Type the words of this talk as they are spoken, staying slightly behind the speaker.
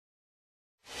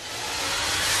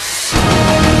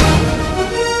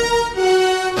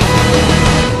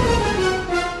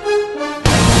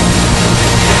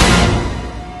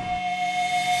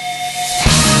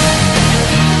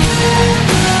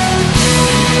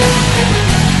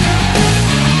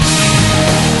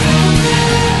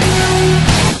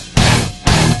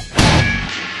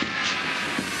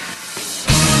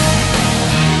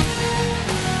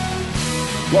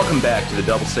Welcome back to the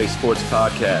Double Safe Sports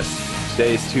Podcast.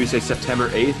 Today is Tuesday, September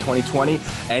 8th, 2020,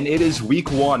 and it is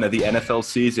week one of the NFL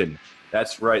season.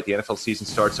 That's right, the NFL season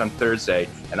starts on Thursday,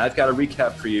 and I've got a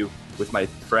recap for you with my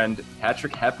friend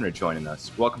Patrick Hepner joining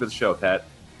us. Welcome to the show, Pat.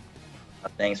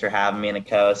 Thanks for having me in the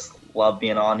coast. Love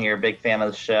being on here. Big fan of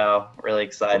the show. Really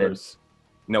excited.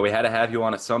 We had to have you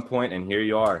on at some point, and here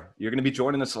you are. You're going to be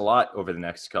joining us a lot over the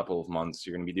next couple of months.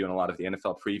 You're going to be doing a lot of the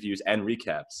NFL previews and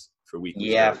recaps for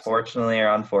weekly shows. Fortunately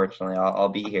or unfortunately, I'll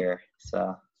be here.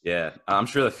 So yeah, I'm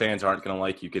sure the fans aren't going to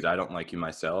like you because I don't like you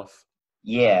myself.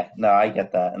 Yeah, no, I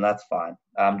get that, and that's fine.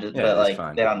 Fine.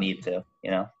 They don't need to,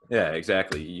 Yeah,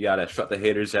 exactly. You got to shut the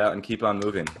haters out and keep on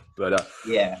moving. But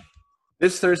yeah.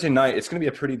 This Thursday night, it's going to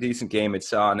be a pretty decent game.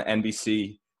 It's on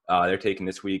NBC. They're taking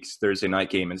this week's Thursday night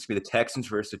game, and it's going to be the Texans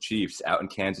versus the Chiefs out in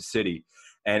Kansas City.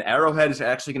 And Arrowhead is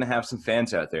actually going to have some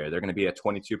fans out there. They're going to be at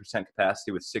 22%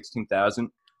 capacity with 16,000.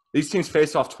 These teams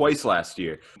faced off twice last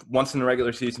year, once in the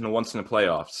regular season and once in the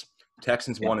playoffs.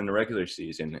 Texans won in the regular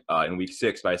season in Week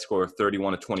 6 by a score of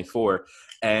 31-24.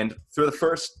 And through the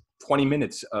first 20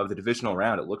 minutes of the divisional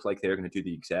round, it looked like they were going to do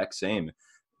the exact same.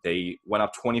 They went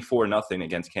up 24-0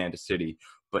 against Kansas City.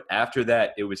 But after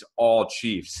that, it was all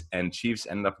Chiefs. And Chiefs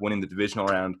ended up winning the divisional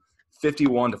round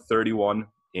 51-31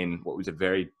 in what was a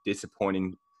very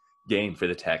disappointing game for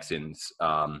the Texans.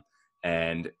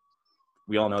 And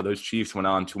we all know those Chiefs went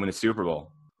on to win a Super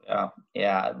Bowl.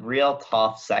 Yeah, real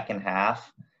tough second half.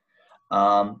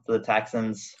 For the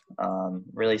Texans,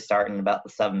 really starting about the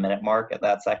 7-minute mark at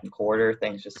that second quarter,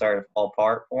 things just started to fall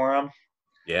apart for them.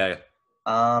 Yeah.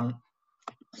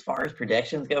 As far as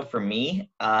predictions go for me,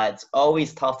 it's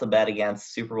always tough to bet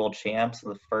against Super Bowl champs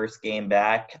the first game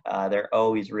back. They're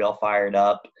always real fired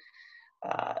up.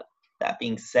 That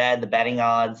being said, the betting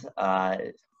odds,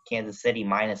 Kansas City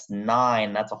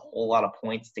 -9, that's a whole lot of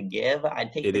points to give.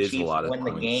 I'd take the Chiefs to win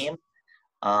the game.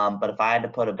 But if I had to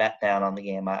put a bet down on the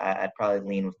game, I'd probably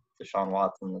lean with Deshaun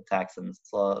Watson and the Texans.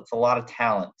 So it's a lot of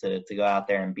talent to go out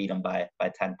there and beat them by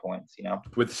 10 points,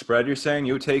 With the spread, you're saying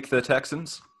you would take the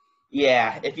Texans?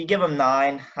 Yeah, if you give them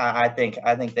 9, I think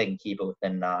they can keep it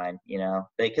within 9,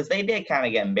 because they did kind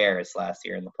of get embarrassed last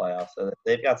year in the playoffs. So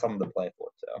they've got something to play for,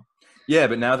 too. Yeah,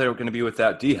 but now they're going to be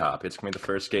without D-Hop. It's going to be the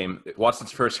first game,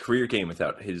 Watson's first career game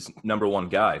without his number one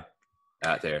guy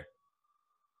out there.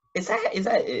 Has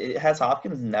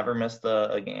Hopkins never missed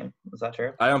a game? Is that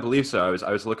true? I don't believe so. I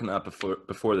was looking up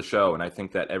before the show, and I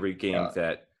think that every game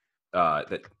that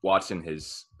Watson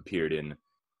has appeared in,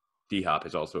 D-Hop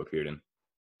has also appeared in.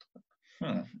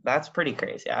 That's pretty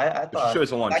crazy. I thought it shows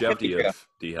the longevity of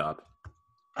D-Hop.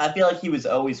 I feel like he was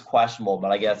always questionable, but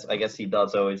I guess he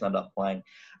does always end up playing.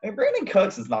 I mean, Brandon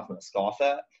Cooks is not going to scoff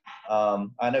at.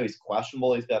 I know he's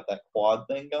questionable. He's got that quad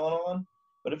thing going on,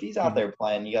 but if he's out there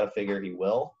playing, you got to figure he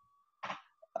will.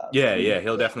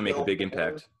 He'll definitely make a big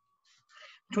impact.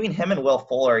 Between him and Will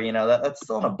Fuller, that's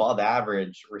still an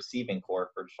above-average receiving core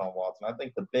for Deshaun Watson. I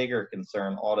think the bigger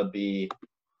concern ought to be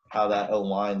how that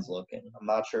O-line's looking. I'm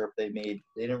not sure if they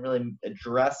didn't really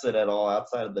address it at all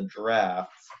outside of the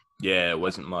draft. Yeah, it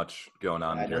wasn't much going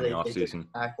on during the offseason.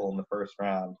 Tackle in the first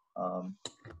round,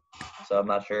 so I'm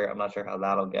not sure how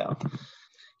that'll go.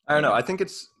 I don't know. I think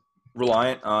it's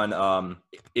reliant on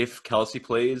if Kelce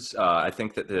plays. I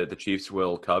think that the Chiefs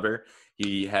will cover.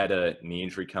 He had a knee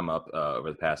injury come up over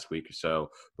the past week or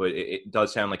so, but it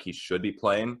does sound like he should be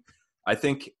playing. I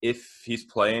think if he's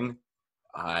playing,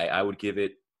 I would give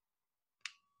it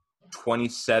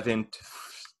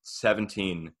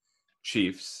 27-17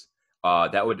 Chiefs.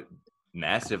 That would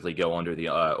massively go under the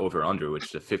over-under, which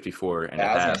is a 54 and a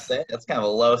half. I was going to say, that's kind of a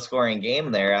low-scoring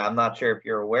game there. I'm not sure if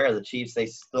you're aware, the Chiefs, they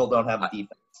still don't have a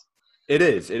defense. It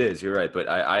is. You're right. But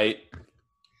I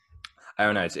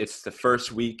don't know. It's the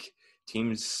first week.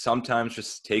 Teams sometimes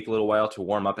just take a little while to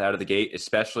warm up out of the gate,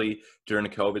 especially during the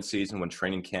COVID season when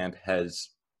training camp has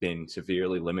been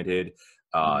severely limited.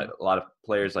 A lot of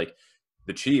players like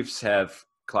the Chiefs have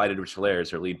Clyde Edwards-Helaire as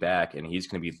their lead back, and he's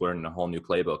going to be learning a whole new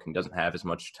playbook and doesn't have as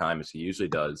much time as he usually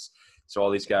does. So all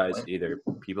these guys, either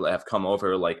people that have come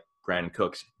over, like Brandon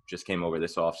Cooks just came over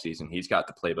this offseason, he's got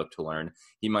the playbook to learn.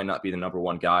 He might not be the number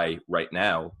one guy right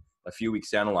now. A few weeks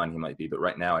down the line he might be, but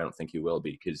right now I don't think he will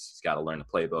be because he's got to learn the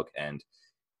playbook, and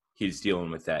he's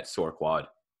dealing with that sore quad.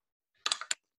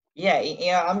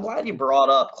 Yeah, I'm glad you brought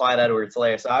up Clyde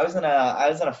Edwards-Helaire. So I was in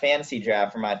a fantasy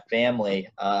draft for my family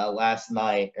last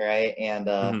night, right? And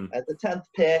at the 10th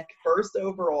pick, first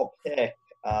overall pick,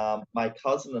 my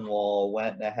cousin-in-law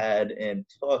went ahead and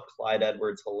took Clyde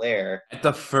Edwards-Helaire. At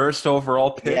the first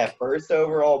overall pick? Yeah, first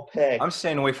overall pick. I'm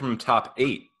staying away from top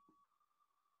 8.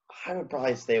 I would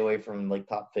probably stay away from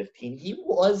top 15. He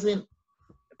wasn't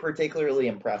particularly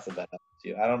impressive at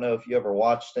to. I don't know if you ever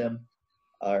watched him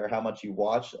or how much you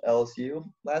watched LSU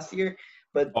last year,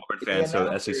 but Auburn fan,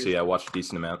 so SEC, I watched a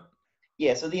decent amount.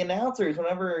 Yeah, so the announcers,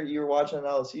 whenever you're watching an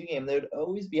LSU game, they would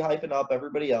always be hyping up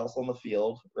everybody else on the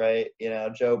field, right?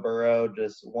 Joe Burrow,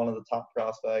 just one of the top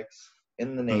prospects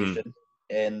in the nation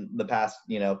in the past,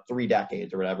 3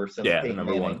 decades or whatever. Since Yeah, the Peyton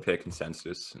number Manning, one pick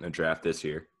consensus in the draft this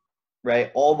year.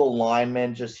 right? All the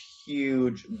linemen, just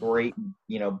huge, great,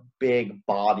 big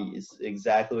bodies.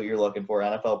 Exactly what you're looking for.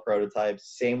 NFL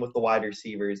prototypes. Same with the wide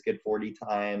receivers, good 40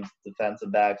 times,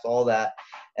 defensive backs, all that.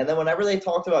 And then whenever they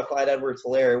talked about Clyde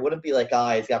Edwards-Helaire, it wouldn't be like,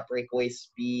 he's got breakaway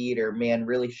speed or, man,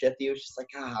 really shifty. It was just like,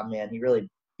 man, he really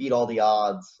beat all the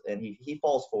odds. And he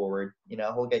falls forward.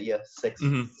 He'll get you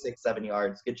 6-7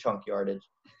 yards, good chunk yardage.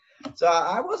 So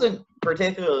I wasn't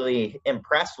particularly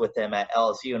impressed with him at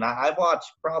LSU, and I've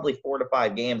watched probably 4 to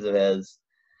 5 games of his,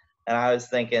 and I was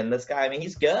thinking, this guy, I mean,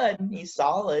 he's good, he's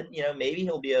solid, maybe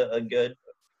he'll be a good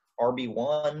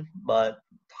RB1, but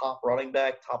top running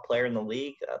back, top player in the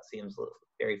league, that seems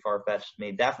very far-fetched to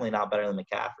me. Definitely not better than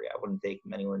McCaffrey. I wouldn't take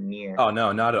him anywhere near. Oh,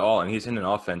 no, not at all, and he's in an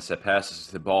offense that passes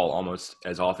the ball almost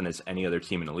as often as any other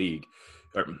team in the league.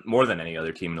 Or more than any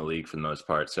other team in the league for the most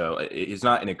part. So he's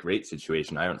not in a great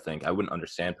situation, I don't think. I wouldn't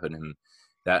understand putting him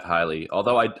that highly.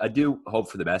 Although I do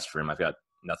hope for the best for him. I've got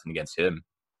nothing against him.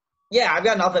 Yeah, I've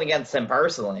got nothing against him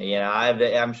personally.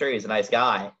 I'm sure he's a nice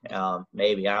guy.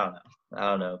 Maybe, I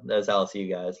don't know. Those LSU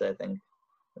guys, I think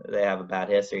they have a bad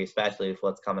history, especially with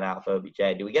what's coming out for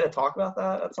OBJ. Do we get to talk about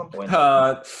that at some point?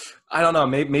 I don't know.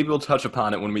 Maybe we'll touch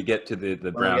upon it when we get to the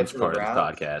Browns part of the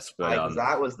podcast. But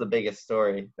that was the biggest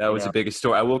story. That was the biggest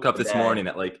story. I woke up this morning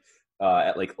at like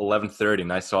 11:30,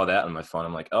 and I saw that on my phone.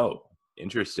 I'm like, oh,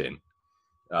 interesting.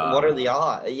 What are the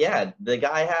odds? Yeah, the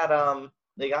guy had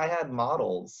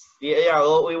models. Yeah.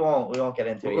 We won't get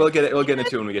into it. We'll get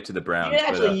into it when we get to the Browns. You didn't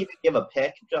actually even give a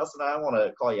pick, Justin. I don't want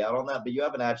to call you out on that, but you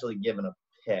haven't actually given a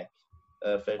pick.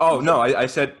 Oh no, I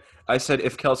said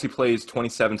if Kelsey plays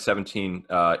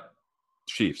 27-17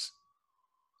 Chiefs.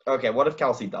 Okay, what if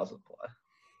Kelsey doesn't play?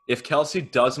 If Kelsey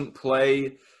doesn't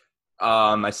play,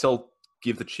 I still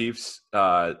give the Chiefs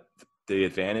the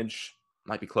advantage.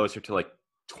 Might be closer to like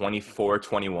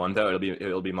 24-21 though.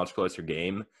 It'll be a much closer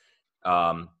game.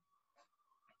 I'd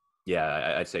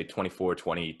say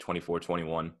 24-20,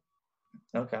 24-21.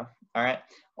 Okay. All right.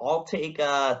 I'll take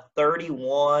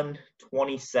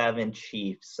 31-27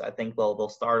 Chiefs. I think they'll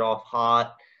start off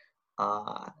hot.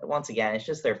 Once again, it's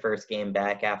just their first game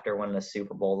back after winning the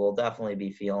Super Bowl. They'll definitely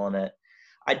be feeling it.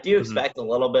 I do expect a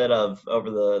little bit of, over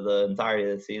the entirety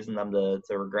of the season, them to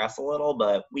regress a little,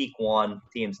 but week 1,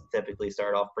 teams typically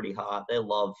start off pretty hot. They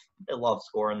love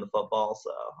scoring the football,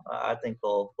 so I think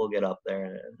they'll get up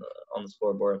there on the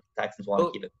scoreboard. If the Texans want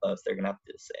to keep it close, they're going to have to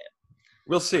do the same.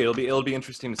 We'll see. It'll be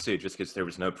interesting to see, just because there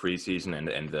was no preseason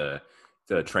and the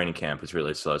training camp was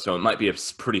really slow. So it might be a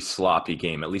pretty sloppy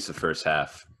game, at least the first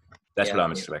half. That's what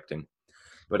I'm expecting.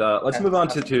 But let's move on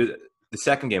to the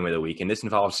second game of the week, and this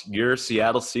involves your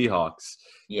Seattle Seahawks.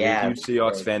 Yeah, you're a huge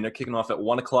Seahawks fan. They're kicking off at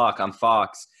 1:00 on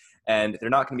Fox, and they're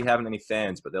not going to be having any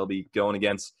fans, but they'll be going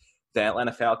against the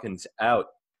Atlanta Falcons out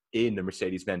in the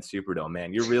Mercedes-Benz Superdome.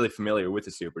 Man, you're really familiar with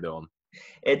the Superdome.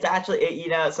 It's actually,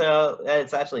 so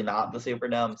it's actually not the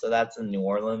Superdome. So that's in New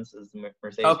Orleans. Is the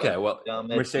Mercedes? Okay, well,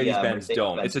 Mercedes-Benz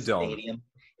Dome. It's a dome. Stadium.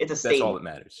 It's a stadium. That's all that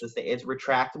matters. It's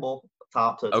retractable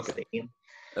top, so it's a stadium.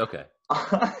 Okay.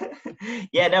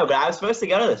 Yeah, no, but I was supposed to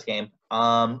go to this game,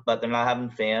 but they're not having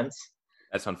fans.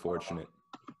 That's unfortunate.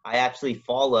 I actually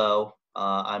follow.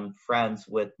 I'm friends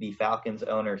with the Falcons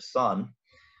owner's son.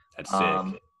 That's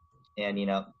sick.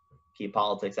 And keep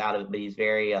politics out of it, but he's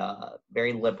very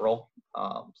liberal.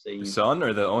 The son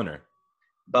or the owner?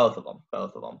 Both of them.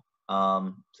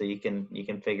 So you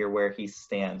can figure where he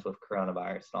stands with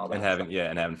coronavirus and all that. And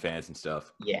having fans and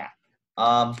stuff. Yeah.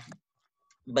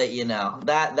 But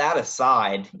that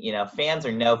aside, fans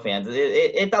or no fans,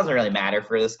 it doesn't really matter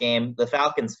for this game. The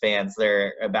Falcons fans,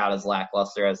 they're about as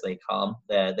lackluster as they come.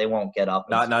 They won't get up.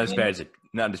 Not as bad as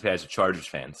the Chargers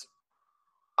fans.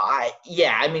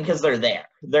 Because they're there.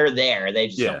 They're there. They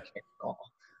just don't care at all.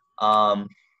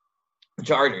 The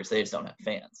Chargers, they just don't have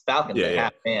fans. Falcons, they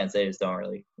have fans. They just don't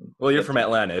really. Well, you're from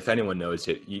Atlanta. If anyone knows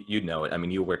it, you know it. I mean,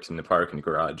 you worked in the parking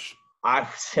garage. I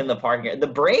was in the parking. The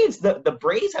Braves, the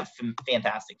Braves have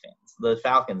fantastic fans. The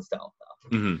Falcons don't,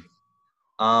 though.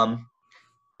 Mm-hmm.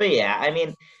 But yeah, I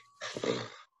mean,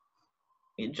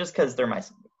 just because they're my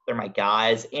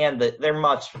guys, and they're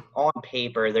much on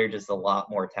paper, they're just a lot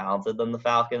more talented than the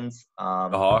Falcons. The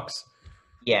Hawks.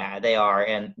 Yeah, they are,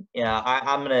 and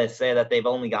I'm gonna say that they've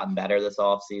only gotten better this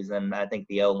offseason. I think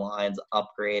the O-line's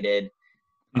upgraded.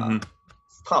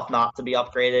 tough not to be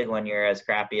upgraded when you're as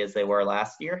crappy as they were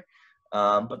last year.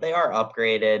 But they are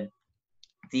upgraded.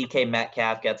 DK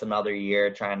Metcalf gets another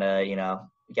year trying to,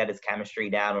 get his chemistry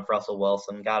down with Russell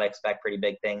Wilson. Got to expect pretty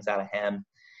big things out of him.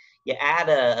 You add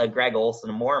a Greg Olsen,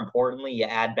 and more importantly, you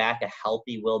add back a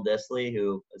healthy Will Dissly,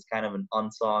 who is kind of an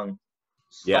unsung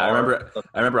star. Yeah, I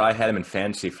remember I had him in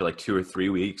fantasy for like 2 or 3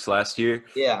 weeks last year.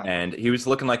 Yeah. And he was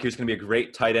looking like he was going to be a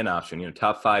great tight end option,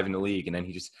 top 5 in the league. And then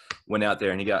he just went out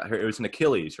there and he got hurt. It was an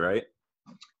Achilles, right?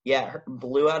 Yeah,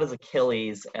 blew out his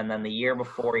Achilles, and then the year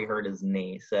before he hurt his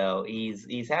knee. So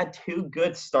he's had 2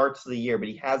 good starts to the year, but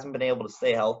he hasn't been able to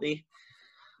stay healthy.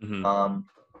 Mm-hmm.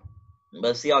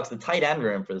 But Seahawks, the tight end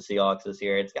room for the Seahawks this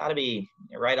year, it's got to be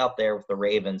right up there with the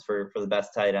Ravens for the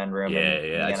best tight end room.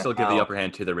 Yeah. I'd still give the upper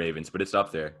hand to the Ravens, but it's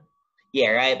up there. Yeah,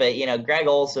 right. But, Greg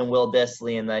Olsen, Will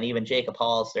Dissly, and then even Jacob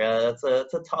Hollister, that's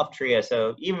a tough trio.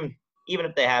 So even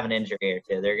if they have an injury or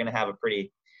two, they're going to have a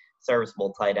pretty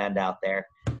serviceable tight end out there.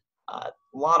 A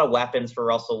lot of weapons for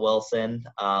Russell Wilson.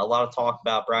 A lot of talk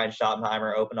about Brian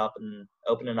Schottenheimer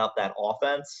opening up that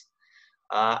offense.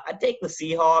 I'd take the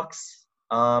Seahawks.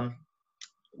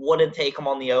 Wouldn't take them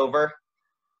on the over.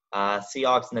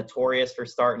 Seahawks notorious for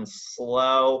starting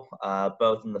slow,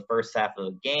 both in the first half of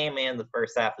the game and the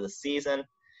first half of the season.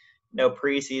 No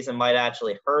preseason might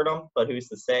actually hurt them, but who's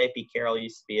to say? Pete Carroll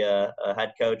used to be a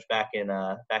head coach back at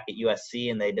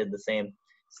USC, and they did the same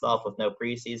stuff with no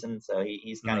preseason, so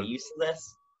he's kind of used to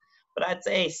this. But I'd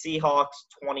say Seahawks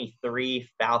 23,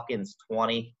 Falcons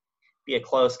 20. Be a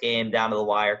close game down to the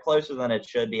wire, closer than it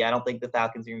should be. I don't think the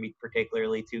Falcons are going to be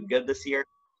particularly too good this year.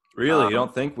 Really? You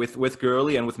don't think with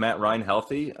Gurley and with Matt Ryan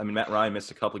healthy? I mean, Matt Ryan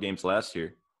missed a couple of games last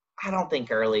year. I don't think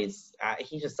Gurley's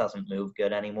he just doesn't move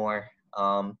good anymore.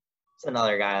 It's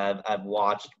another guy I've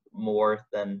watched more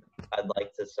than I'd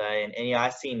like to say. And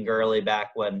I've seen Gurley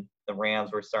back when the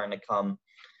Rams were starting to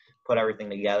put everything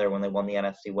together when they won the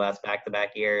NFC West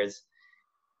back-to-back years.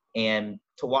 And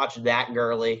to watch that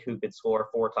Gurley, who could score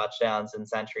 4 touchdowns in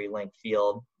CenturyLink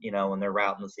Field, when they're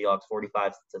routing the Seahawks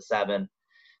 45-7,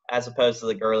 as opposed to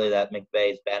the Gurley that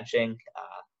McVay's benching,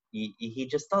 he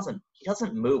just doesn't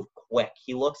move quick.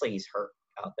 He looks like he's hurt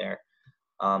out there.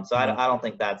 So I don't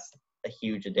think that's a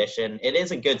huge addition. It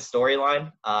is a good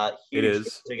storyline. It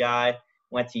is. A guy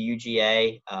went to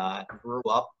UGA, grew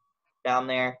up down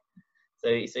there, so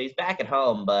he's back at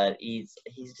home, but he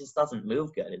just doesn't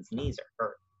move good. His knees are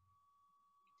hurt.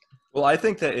 Well, I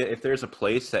think that if there's a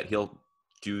place that he'll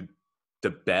do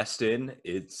the best in,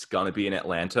 it's going to be in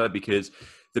Atlanta, because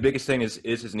the biggest thing is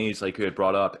his knees, like you had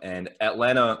brought up. And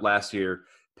Atlanta last year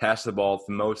passed the ball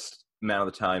the most amount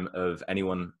of the time of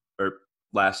anyone, or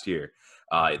last year.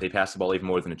 They passed the ball even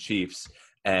more than the Chiefs.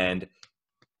 And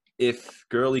if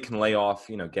Gurley can lay off,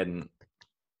 getting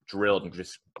drilled and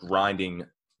just grinding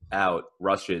out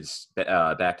rushes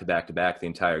back to back to back the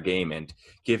entire game and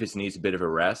give his knees a bit of a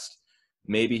rest,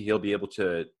 maybe he'll be able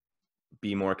to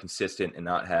be more consistent and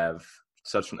not have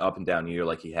such an up and down year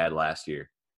like he had last year.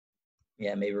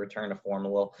 Yeah, maybe return to form a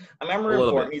little. I'm rooting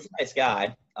for him. He's a nice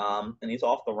guy, and he's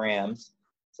off the Rams.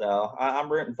 So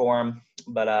I'm rooting for him.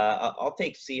 But I'll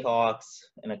take Seahawks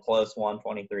in a close one,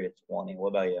 23-20. What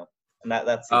about you? And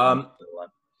that's the one.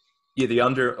 Yeah, the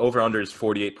over-under is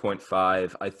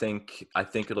 48.5. I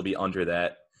think it'll be under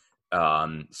that.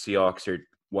 Seahawks are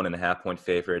 1.5-point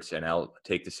favorites, and I'll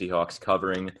take the Seahawks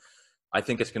covering. I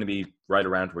think it's going to be right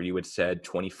around where you had said.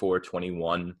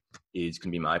 24-21 is going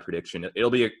to be my prediction. It'll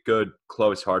be a good,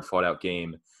 close, hard fought out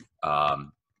game.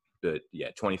 But yeah,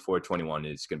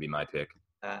 24-21 is going to be my pick.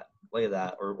 Look at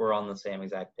that. We're on the same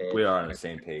exact page. We are on the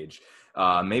same page.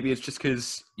 Maybe it's just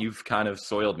because you've kind of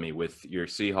soiled me with your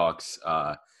Seahawks.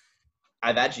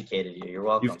 I've educated you. You're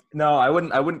welcome. No, I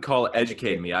wouldn't call it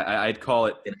educating me. I'd call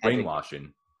it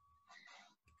brainwashing.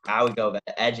 I would go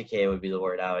 – educate would be the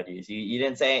word I would use. You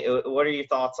didn't say – what are your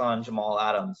thoughts on Jamal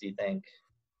Adams, do you think?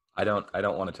 I don't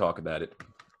want to talk about it.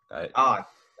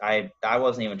 I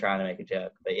wasn't even trying to make a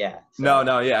joke, but yeah. So.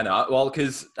 No. Well,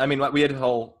 because, I mean, we had a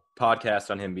whole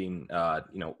podcast on him being,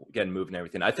 getting moved and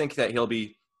everything. I think that he'll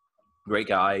be a great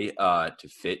guy to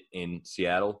fit in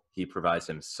Seattle. He provides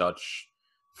him such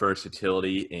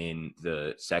versatility in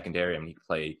the secondary. I mean, he can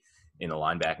play in the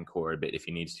linebacking core a bit if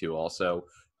he needs to also.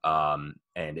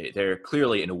 They're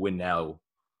clearly in a win now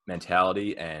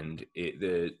mentality, and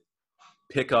the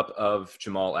pickup of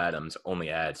Jamal Adams only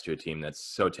adds to a team that's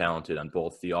so talented on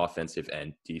both the offensive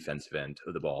and defensive end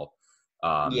of the ball.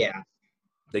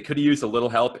 They could have used a little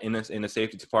help in the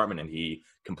safety department, and he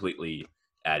completely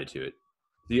added to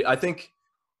it. I think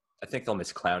they'll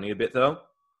miss Clowney a bit though.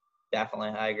 Definitely,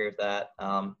 I agree with that.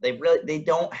 They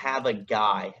don't have a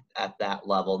guy at that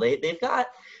level. They've got,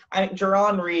 I mean,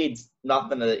 Jerron Reed's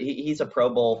nothing to, he's a Pro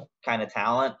Bowl kind of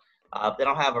talent. They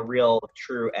don't have a real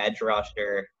true edge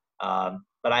rusher.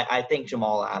 But I think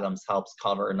Jamal Adams helps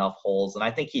cover enough holes, and I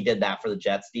think he did that for the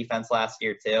Jets defense last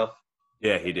year too.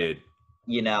 Yeah, he did.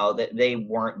 You know, they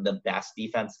weren't the best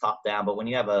defense top down, but when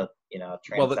you have a,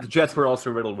 Well, the Jets were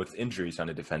also riddled with injuries on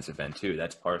the defensive end too.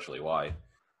 That's partially why.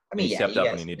 I mean, he yeah, stepped you up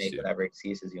guys when he can needs make to. whatever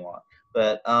excuses you want,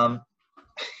 but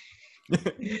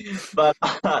but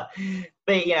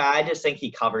I just think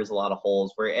he covers a lot of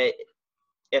holes where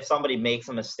if somebody makes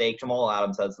a mistake, Jamal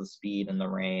Adams has the speed and the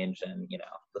range and,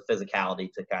 the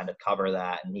physicality to kind of cover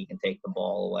that, and he can take the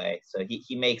ball away. So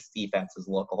he makes defenses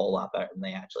look a whole lot better than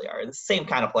they actually are. The same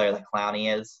kind of player that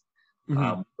Clowney is,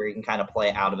 where he can kind of play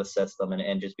out of a system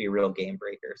and just be a real game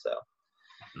breaker. So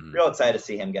real excited to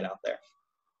see him get out there.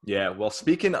 Yeah, well,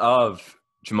 speaking of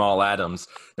Jamal Adams,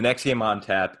 the next game on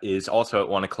tap is also at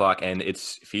 1 o'clock, and it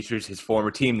features his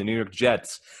former team, the New York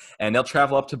Jets, and they'll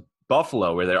travel up to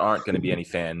Buffalo, where there aren't going to be any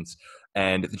fans.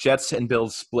 And the Jets and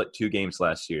Bills split 2 games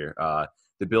last year.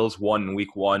 The Bills won in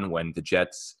week 1 when the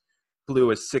Jets blew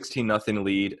a 16-0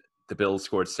 lead. The Bills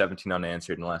scored 17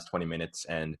 unanswered in the last 20 minutes,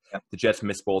 and the Jets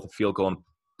missed both a field goal and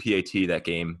PAT that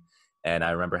game. And I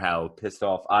remember how pissed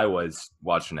off I was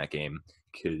watching that game,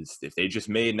 because if they just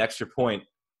made an extra point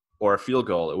or a field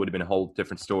goal, it would have been a whole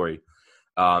different story.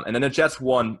 And then the Jets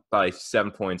won by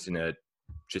 7 points in a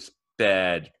just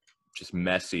bad, just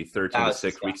messy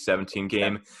 13-6 Week 17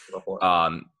 game. I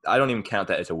don't even count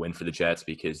that as a win for the Jets,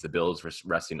 because the Bills were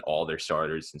resting all their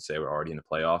starters since they were already in the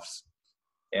playoffs.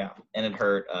 Yeah, and it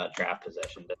hurt draft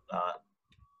position, did not.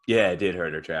 Yeah, it did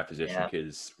hurt our draft position,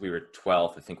 because we were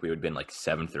 12th. I think we would have been like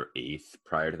 7th or 8th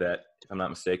prior to that, if I'm not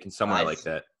mistaken, somewhere like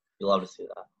that. You love to see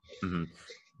that. Mm-hmm.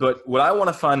 But what I want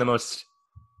to find the most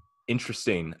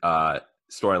interesting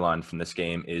storyline from this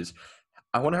game is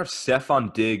I wonder how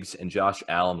Stefon Diggs and Josh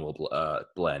Allen will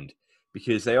blend,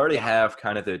 because they already have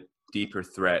kind of the deeper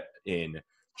threat in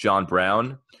John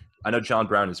Brown. I know John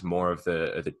Brown is more of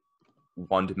the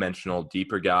one-dimensional,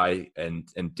 deeper guy, and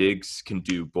Diggs can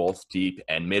do both deep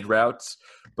and mid routes.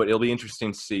 But it'll be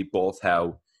interesting to see both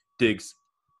how Diggs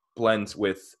blends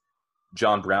with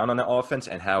John Brown on the offense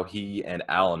and how he and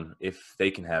Allen, if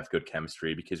they can have good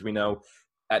chemistry, because we know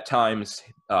at times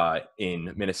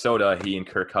in Minnesota, he and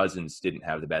Kirk Cousins didn't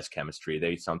have the best chemistry.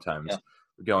 They sometimes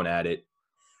were going at it.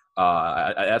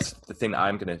 That's the thing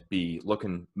I'm going to be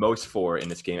looking most for in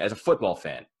this game as a football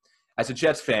fan. As a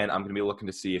Jets fan, I'm going to be looking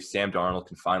to see if Sam Darnold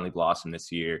can finally blossom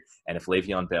this year, and if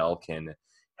Le'Veon Bell can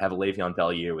have a Le'Veon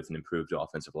Bell year with an improved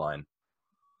offensive line.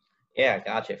 Yeah,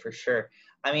 gotcha, for sure.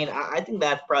 I mean, I think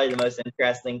that's probably the most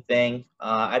interesting thing.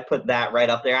 I'd put that right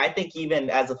up there. I think even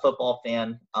as a football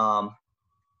fan, I'm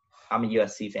a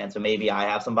USC fan, so maybe I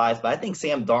have some bias, but I think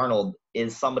Sam Darnold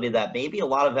is somebody that maybe a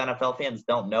lot of NFL fans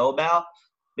don't know about,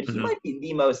 but he might be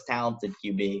the most talented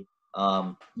QB,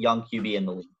 young QB in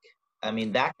the league. I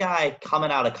mean, that guy coming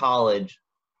out of college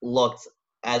looked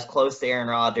as close to Aaron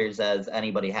Rodgers as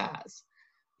anybody has.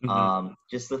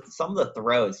 Just some of the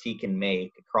throws he can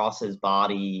make across his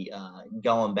body,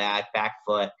 going back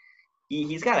foot.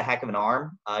 He's got a heck of an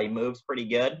arm. He moves pretty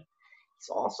good. He's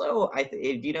also, do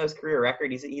you know his career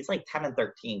record? He's like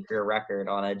 10-13 career record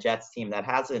on a Jets team that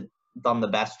hasn't done the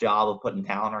best job of putting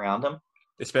talent around him.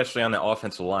 Especially on the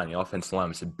offensive line. The offensive line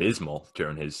was abysmal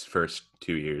during his first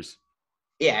 2 years.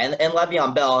 Yeah, and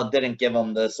Le'Veon Bell didn't give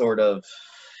him the sort of,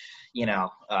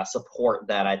 support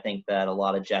that I think that a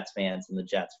lot of Jets fans and the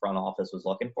Jets front office was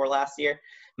looking for last year.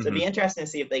 So it'd be interesting to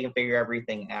see if they can figure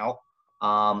everything out.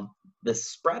 The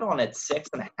spread on it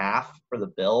 6.5 for the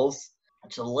Bills,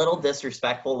 which is a little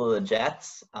disrespectful to the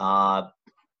Jets. I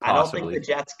don't think the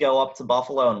Jets go up to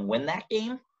Buffalo and win that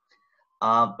game,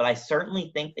 but I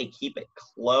certainly think they keep it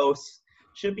close.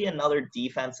 Should be another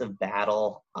defensive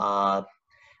battle.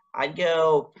 I'd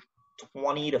go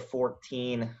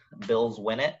 20-14, Bills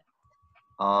win it.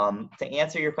 To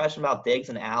answer your question about Diggs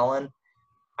and Allen,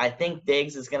 I think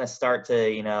Diggs is going to start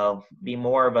to, be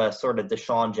more of a sort of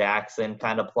Deshaun Jackson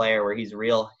kind of player where he's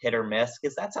real hit or miss,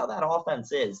 because that's how that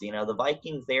offense is. The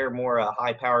Vikings, they're more a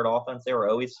high-powered offense. They were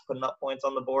always putting up points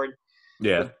on the board.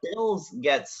 Yeah. The Bills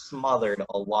get smothered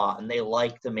a lot, and they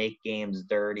like to make games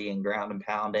dirty and ground and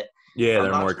pound it. Yeah,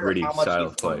 they're more gritty style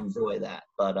of play. Enjoy that,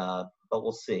 but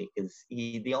we'll see, because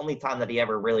the only time that he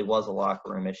ever really was a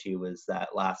locker room issue was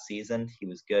that last season. He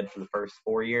was good for the first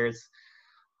 4 years.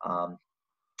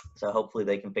 So hopefully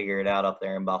they can figure it out up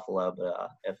there in Buffalo, but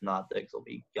if not, Diggs will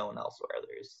be going elsewhere.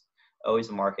 There's always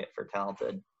a market for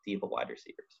talented diva wide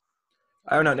receivers.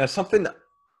 I don't know. Now, something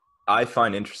I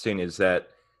find interesting is that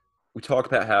we talk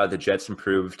about how the Jets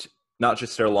improved not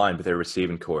just their line, but their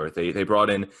receiving core. They brought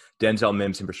in Denzel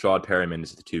Mims and Rashad Perriman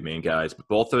as the two main guys. But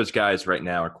both those guys right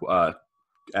now are,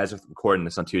 as of recording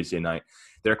this on Tuesday night,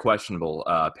 they're questionable.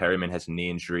 Perriman has a knee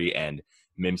injury and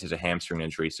Mims has a hamstring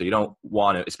injury. So you don't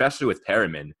want to, especially with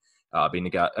Perriman being the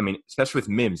guy, especially with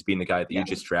Mims being the guy that you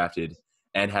just drafted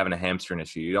and having a hamstring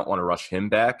issue, you don't want to rush him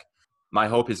back. My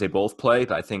hope is they both play,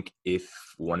 but I think if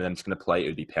one of them's going to play, it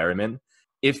would be Perriman.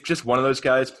 If just one of those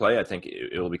guys play, I think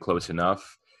it will be close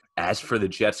enough. As for the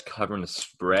Jets covering the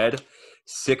spread,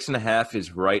 6.5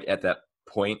 is right at that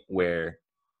point where,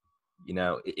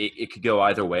 it could go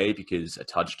either way because a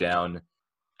touchdown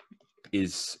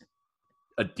is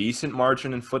a decent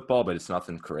margin in football, but it's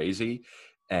nothing crazy.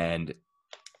 And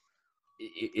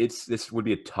this would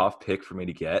be a tough pick for me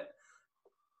to get.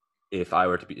 If I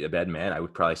were to be a bad man, I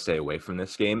would probably stay away from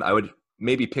this game. I would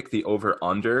maybe pick the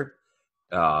over-under.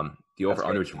 The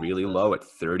over-under is really low at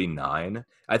 39.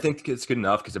 I think it's good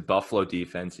enough because the Buffalo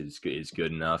defense is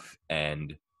good enough,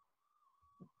 and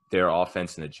their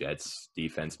offense and the Jets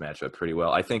defense match up pretty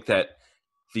well. I think that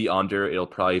it'll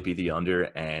probably be the under,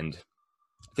 and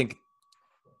I think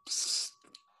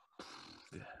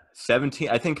 17.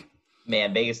 I think.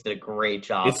 Man, Vegas did a great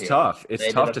job. It's tough.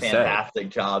 It's tough to say. Fantastic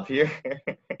job here.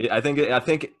 I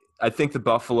think the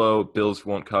Buffalo Bills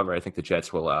won't cover. I think the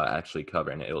Jets will actually cover,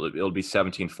 and it'll be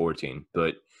 17-14,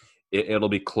 but it'll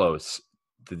be close.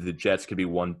 The Jets could be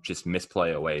one just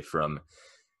misplay away from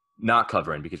not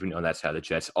covering because we know that's how the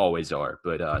Jets always are.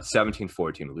 But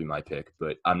 17-14 will be my pick,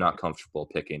 but I'm not comfortable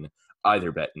picking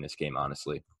either bet in this game,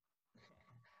 honestly.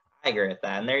 I agree with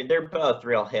that, and they're both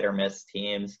real hit or miss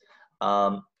teams.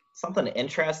 Something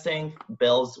interesting,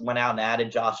 Bills went out and added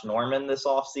Josh Norman this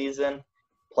offseason,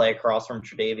 play across from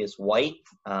Tre'Davious White,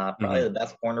 probably the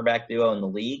best cornerback duo in the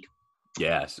league.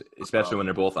 Yes, especially when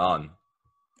they're both on.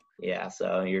 Yeah,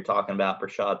 so you're talking about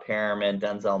Rashad Perriman,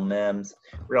 Denzel Mims,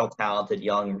 real talented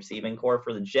young receiving core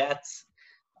for the Jets.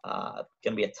 Going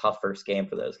to be a tough first game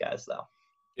for those guys, though.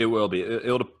 It will be.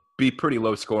 It'll be pretty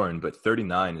low scoring, but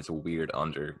 39 is a weird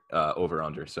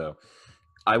over-under. So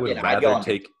I would rather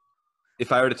take –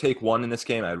 if I were to take one in this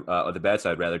game, the bets,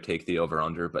 I'd rather take the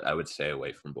over-under, but I would stay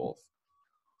away from both.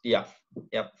 Yeah.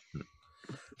 Yep.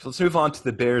 So let's move on to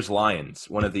the Bears-Lions,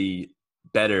 one of the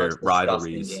better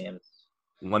rivalries. Games.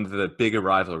 One of the bigger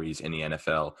rivalries in the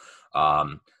NFL.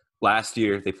 Last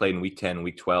year, they played in Week 10,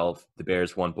 Week 12. The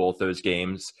Bears won both those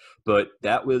games, but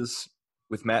that was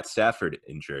with Matt Stafford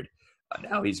injured.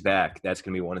 Now he's back. That's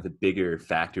going to be one of the bigger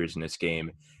factors in this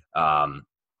game.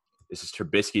 This is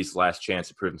Trubisky's last chance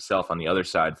to prove himself on the other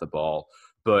side of the ball.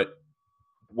 But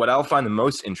what I'll find the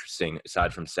most interesting,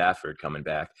 aside from Stafford coming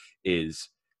back, is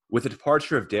with the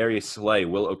departure of Darius Slay,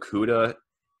 will Okudah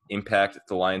impact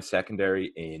the Lions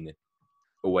secondary in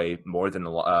a way more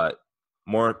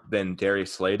than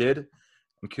Darius Slay did?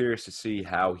 I'm curious to see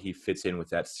how he fits in with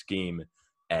that scheme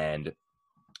and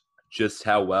just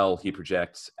how well he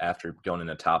projects after going in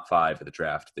the top 5 of the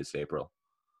draft this April.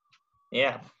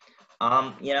 Yeah.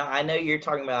 I know you're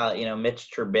talking about, Mitch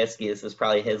Trubisky. This is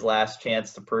probably his last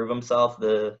chance to prove himself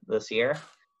this year.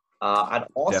 I'd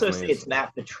also say it's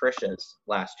Matt Patricia's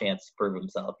last chance to prove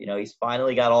himself. He's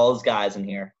finally got all his guys in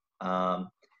here.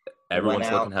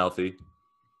 Everyone's looking healthy.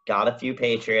 Got a few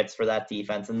Patriots for that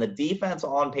defense. And the defense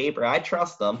on paper, I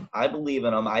trust them. I believe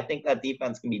in them. I think that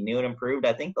defense can be new and improved.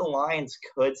 I think the Lions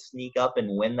could sneak up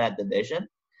and win that division.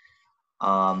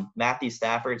 Matthew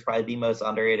Stafford's probably the most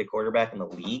underrated quarterback in the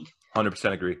league.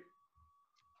 100% agree.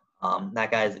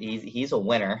 That guy's he's a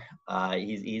winner.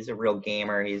 He's a real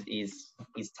gamer. He's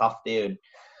tough dude.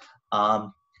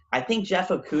 I think Jeff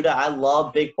Okudah. I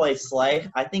love big play Slay.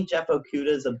 I think Jeff Okudah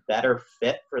is a better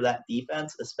fit for that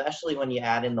defense, especially when you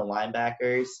add in the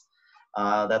linebackers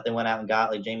that they went out and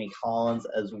got, like Jamie Collins,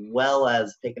 as well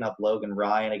as picking up Logan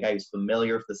Ryan, a guy who's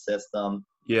familiar with the system.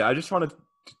 Yeah, I just wanted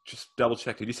to double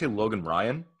check. Did you say Logan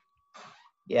Ryan?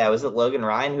 Yeah, was it Logan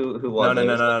Ryan who was?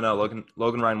 No.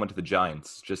 Logan Ryan went to the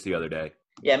Giants just the other day.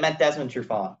 Yeah, I meant Desmond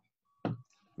Trufant.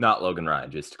 Not Logan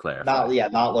Ryan, just to clarify.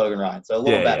 Not Logan Ryan. So a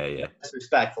little better. Yeah.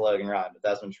 Disrespect to Logan Ryan, but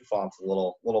Desmond Trufant's a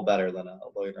little better than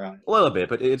Logan Ryan. A little bit,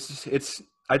 but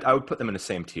I would put them in the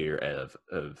same tier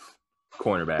of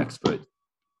cornerbacks, but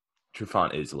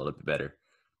Trufant is a little bit better.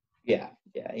 Yeah,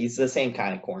 he's the same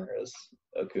kind of corner as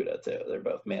Okudah too. They're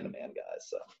both man-to-man guys.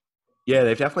 So. Yeah,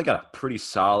 they've definitely got a pretty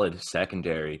solid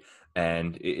secondary,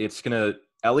 and it's gonna,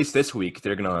 at least this week,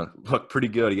 they're gonna look pretty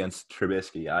good against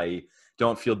Trubisky. I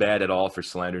don't feel bad at all for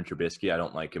slandering Trubisky. I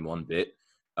don't like him one bit.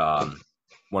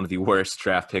 One of the worst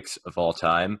draft picks of all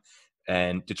time.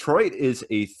 And Detroit is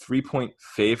a 3-point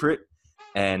favorite,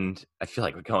 and I feel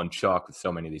like we're going chalk with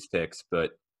so many of these picks,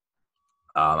 but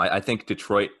I think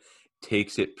Detroit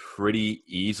takes it pretty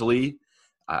easily.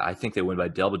 I think they win by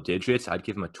double digits. I'd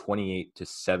give them a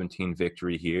 28-17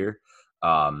 victory here.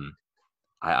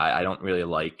 I don't really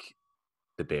like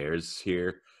the Bears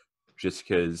here just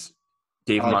because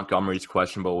David Montgomery's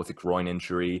questionable with a groin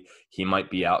injury. He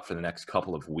might be out for the next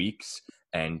couple of weeks.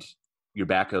 And your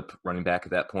backup running back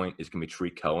at that point is going to be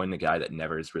Tariq Cohen, a guy that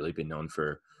never has really been known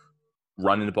for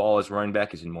running the ball as a running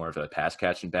back. He's more of a pass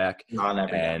catching back. Not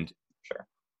every down. Sure.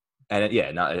 And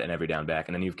yeah, not an every down back.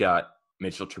 And then you've got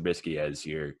Mitchell Trubisky as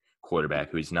your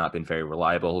quarterback, who's not been very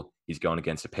reliable. He's going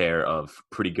against a pair of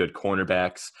pretty good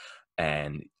cornerbacks,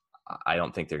 and I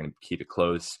don't think they're going to keep it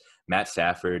close. Matt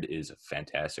Stafford is a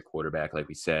fantastic quarterback, like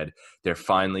we said. They're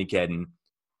finally getting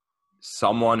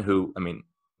someone who, I mean,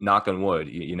 knock on wood,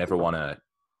 you never want to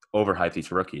overhype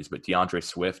these rookies, but DeAndre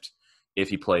Swift, if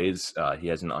he plays, he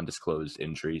has an undisclosed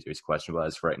injury, so he's questionable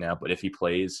as of right now, but if he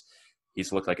plays,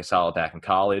 he's looked like a solid back in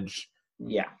college.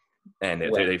 Yeah. And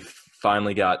they've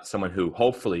finally got someone who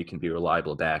hopefully can be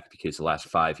reliable back, because the last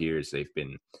 5 years they've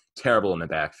been terrible in the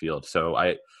backfield. So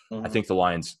I think the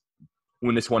Lions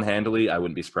win this one handily. I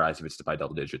wouldn't be surprised if it's by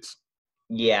double digits.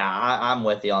 Yeah, I'm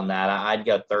with you on that. I'd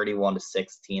go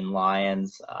 31-16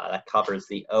 Lions. That covers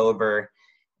the over.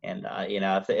 And,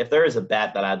 if there is a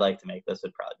bet that I'd like to make, this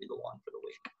would probably be the one for the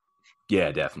week.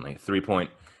 Yeah, definitely. Three-point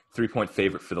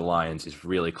favorite for the Lions is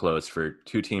really close for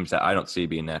two teams that I don't see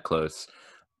being that close.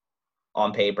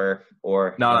 On paper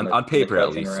or not on paper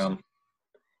at least. Room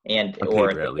or at the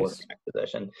quarterback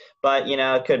position. But,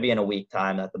 it could be in a week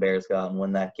time that the Bears go out and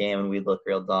win that game and we look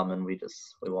real dumb and we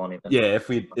won't even. Yeah, if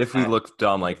we look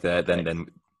dumb like that,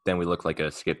 then we look like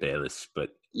a Skip Bayless. But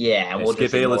yeah, we'll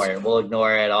just ignore it. We'll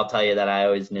ignore it. I'll tell you that I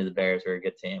always knew the Bears were a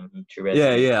good team.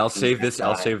 Yeah. I'll save this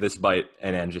bite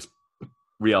and then just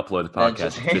re-upload the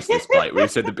podcast. Just this bite. We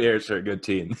said the Bears are a good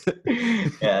team.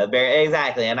 Yeah,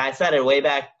 exactly. And I said it way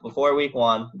back before week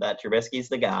 1 that Trubisky's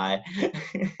the guy.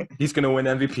 He's going to win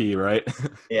MVP, right?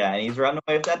 Yeah, and he's running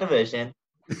away with that division.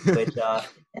 Which,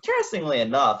 interestingly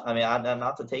enough, I mean,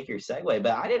 not to take your segue,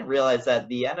 but I didn't realize that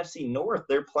the NFC North,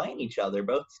 they're playing each other.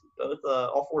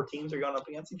 All 4 teams are going up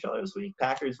against each other this week.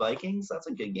 Packers, Vikings, that's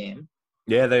a good game.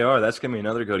 Yeah, they are. That's going to be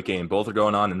another good game. Both are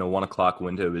going on in the 1 o'clock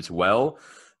window as well.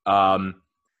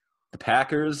 The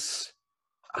Packers,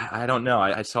 I don't know.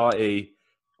 I saw a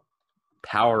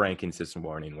power rankings this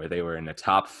morning where they were in the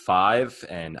top 5,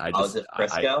 and is it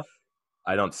Prisco?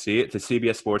 I don't see it. The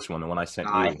CBS Sports one, the one I sent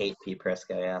you. I hate Pete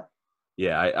Prisco, yeah.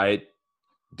 Yeah, I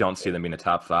don't see them being a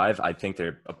top 5. I think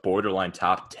they're a borderline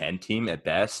top 10 team at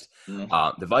best.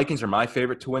 The Vikings are my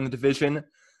favorite to win the division,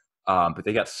 but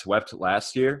they got swept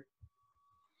last year.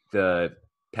 The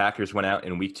Packers went out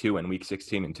in week 2 and week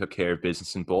 16 and took care of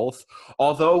business in both,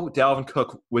 although Dalvin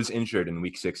Cook was injured in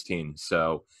week 16.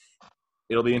 So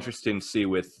it'll be interesting to see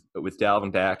with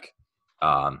Dalvin back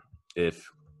if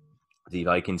the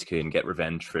Vikings can get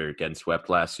revenge for getting swept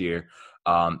last year.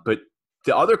 But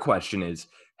the other question is,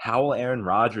 how will Aaron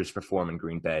Rodgers perform in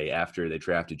Green Bay after they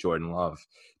drafted Jordan Love?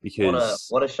 Because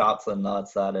what a shot to the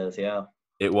nuts that is, yeah.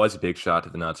 It was a big shot to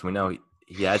the nuts. We know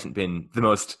he hasn't been the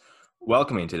most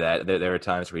welcoming to that. There are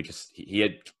times where he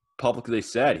had publicly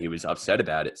said he was upset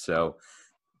about it. So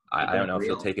I don't know if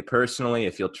he'll take it personally,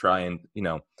 if he'll try and,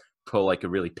 pull like a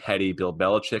really petty Bill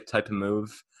Belichick type of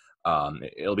move.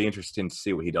 It'll be interesting to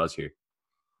see what he does here.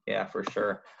 Yeah, for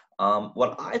sure.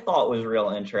 What I thought was real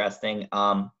interesting,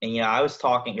 and I was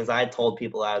talking because I had told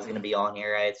people I was going to be on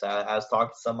here, right? So I was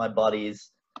talking to some of my buddies.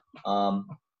 And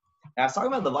I was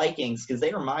talking about the Vikings because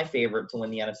they were my favorite to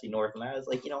win the NFC North, and I was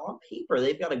like, on paper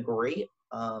they've got a great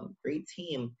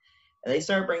team, and they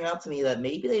started bringing up to me that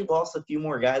maybe they've lost a few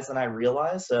more guys than I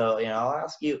realized. So I'll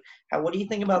ask you, what do you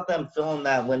think about them filling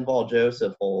that Linval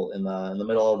Joseph hole in the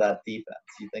middle of that defense?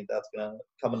 Do you think that's going to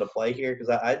come into play here? Because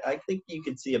I think you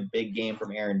could see a big game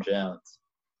from Aaron Jones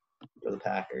for the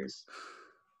Packers.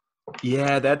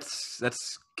 Yeah, that's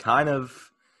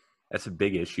a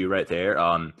big issue right there.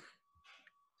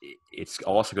 It's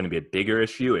also going to be a bigger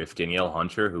issue if Danielle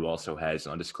Hunter, who also has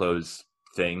an undisclosed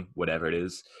thing, whatever it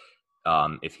is,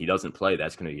 if he doesn't play,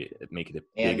 that's going to make it a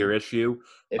bigger issue.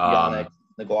 If Yannick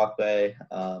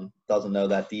Ngakoue doesn't know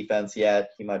that defense yet,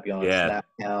 he might be on a snap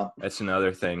count. That's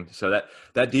another thing. So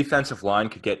that defensive line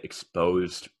could get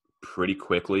exposed pretty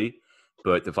quickly,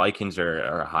 but the Vikings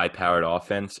are a high-powered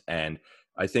offense, and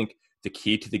I think the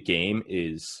key to the game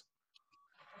is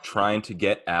trying to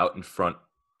get out in front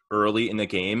early in the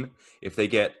game. If they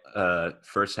get a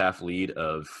first half lead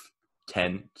of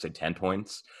 10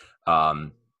 points,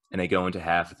 and they go into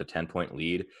half with a 10-point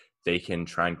lead, they can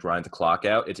try and grind the clock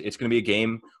out. It's going to be a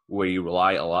game where you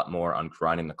rely a lot more on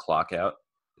grinding the clock out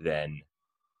than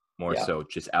more Yeah. so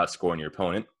just outscoring your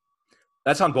opponent.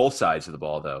 That's on both sides of the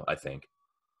ball, though, I think.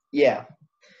 Yeah.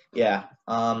 Yeah.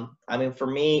 I mean, for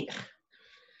me,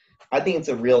 I think it's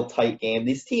a real tight game.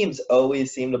 These teams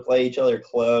always seem to play each other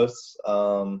close.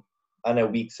 I know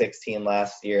Week 16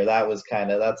 last year,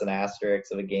 that's an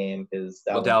asterisk of a game because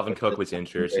Well, Dalvin Cook was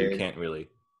injured, so you can't really.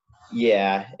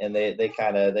 Yeah, and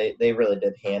they really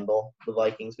did handle the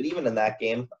Vikings, but even in that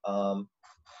game, it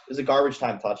was a garbage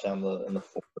time touchdown in the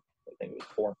fourth. I think it was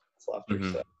 4 minutes left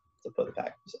or so to put the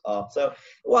Packers up. So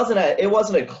it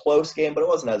wasn't a close game, but it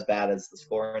wasn't as bad as the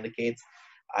score indicates.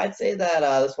 I'd say that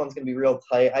this one's going to be real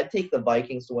tight. I'd take the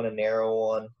Vikings to win a narrow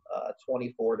one,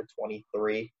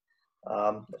 24-23.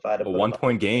 If I had to A put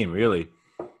 1-point game, really.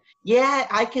 Yeah,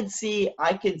 I could see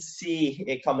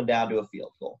it coming down to a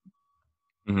field goal.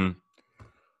 Mm-hmm.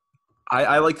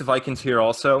 I like the Vikings here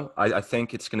also. I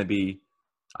think it's going to be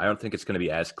 – I don't think it's going to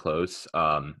be as close.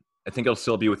 I think it'll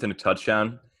still be within a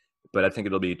touchdown, but I think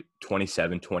it'll be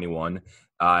 27-21.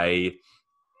 I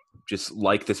just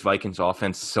like this Vikings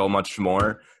offense so much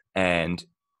more, and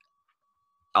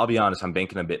I'll be honest, I'm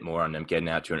banking a bit more on them getting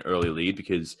out to an early lead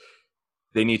because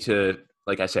they need to,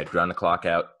 like I said, ground the clock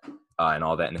out and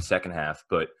all that in the second half.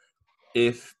 But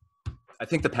I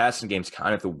think the passing game is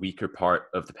kind of the weaker part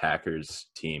of the Packers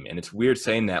team. And it's weird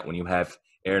saying that when you have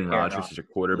Aaron Rodgers as your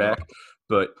quarterback. Yeah.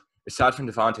 But aside from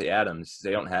Devontae Adams,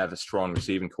 they don't have a strong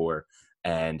receiving core.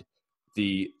 And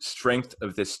the strength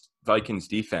of this Vikings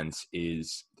defense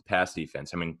is the pass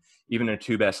defense. I mean, even their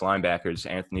two best linebackers,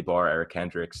 Anthony Barr, Eric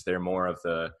Hendricks, they're more of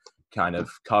the kind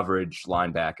of coverage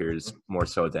linebackers more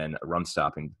so than a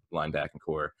run-stopping linebacking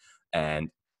core. And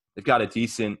they've got a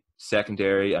decent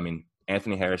secondary. I mean,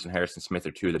 Anthony Harris and Harrison Smith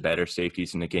are two of the better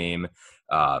safeties in the game.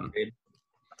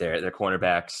 Their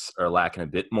cornerbacks are lacking a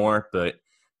bit more, but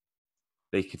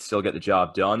they could still get the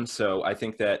job done. So I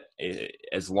think that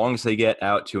as long as they get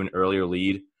out to an earlier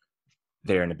lead,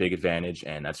 they're in a big advantage,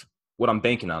 and that's what I'm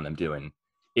banking on them doing.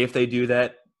 If they do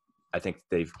that, I think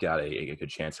they've got a good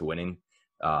chance of winning.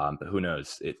 But who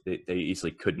knows? They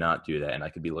easily could not do that, and I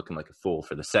could be looking like a fool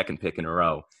for the second pick in a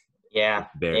row. Yeah,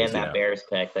 Bears, and that Bears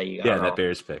pick that you got. Yeah, that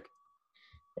Bears pick.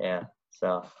 Yeah,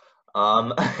 so so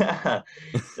I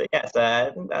think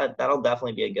that'll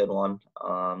definitely be a good one.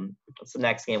 What's the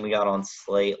next game we got on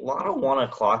slate? A lot of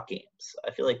 1:00 games.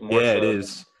 I feel like more. Yeah, so it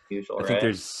is. Usual, I think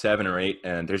there's 7 or 8,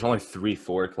 and there's only 3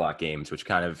 4:00 games, which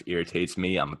kind of irritates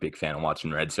me. I'm a big fan of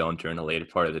watching Red Zone during the later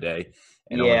part of the day,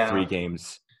 and only 3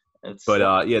 games.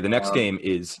 But the next game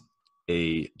is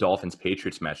a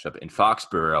Dolphins-Patriots matchup in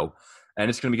Foxborough, and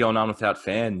it's going to be going on without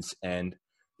fans. And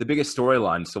the biggest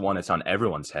storyline, it's the one that's on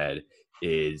everyone's head,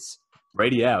 is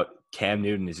Brady out, Cam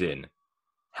Newton is in.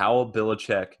 How will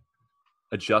Belichick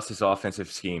adjust his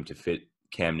offensive scheme to fit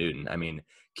Cam Newton? I mean,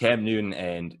 Cam Newton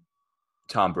and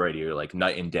Tom Brady are like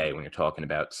night and day when you're talking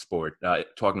about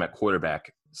talking about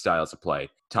quarterback styles of play.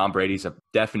 Tom Brady's a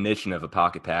definition of a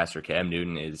pocket passer. Cam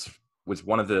Newton was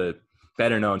one of the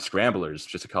better-known scramblers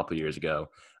just a couple of years ago.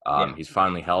 He's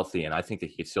finally healthy, and I think that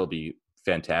he could still be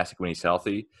fantastic when he's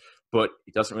healthy, but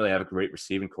he doesn't really have a great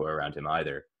receiving core around him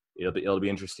either. It'll be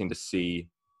interesting to see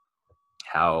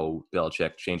how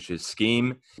Belichick changed his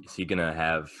scheme. Is he going to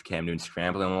have Cam Newton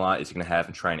scrambling a lot? Is he going to have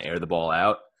him try and air the ball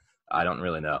out? I don't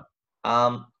really know.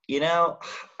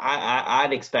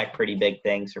 I'd expect pretty big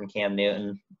things from Cam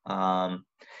Newton.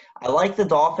 I like the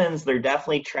Dolphins. They're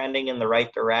definitely trending in the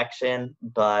right direction,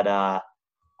 but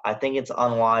I think it's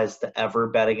unwise to ever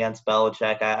bet against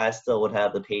Belichick. I still would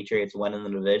have the Patriots winning the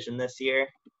division this year.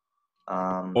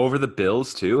 Over the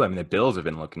Bills, too? I mean, the Bills have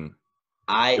been looking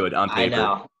good on paper. I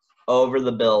know. Over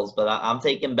the Bills, but I'm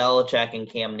taking Belichick and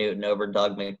Cam Newton over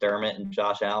Doug McDermott and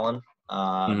Josh Allen.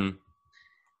 I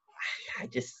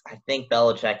think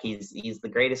Belichick, he's the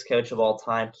greatest coach of all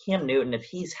time. Cam Newton, if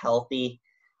he's healthy,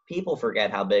 people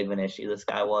forget how big of an issue this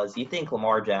guy was. You think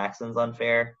Lamar Jackson's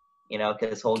unfair?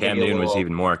 Because Cam Newton was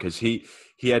even more because he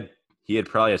had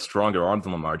probably a stronger arm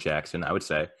than Lamar Jackson, I would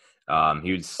say.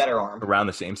 He was better arm, around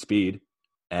the same speed,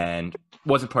 and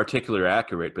wasn't particularly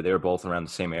accurate, but they were both around the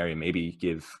same area. Maybe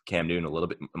give Cam Newton a little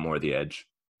bit more of the edge.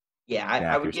 Yeah,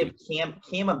 I would give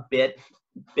Cam a bit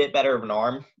better of an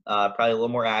arm, probably a little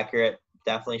more accurate,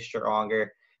 definitely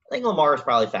stronger. I think Lamar is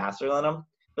probably faster than him.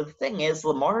 But the thing is,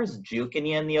 Lamar is juking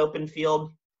you in the open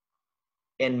field,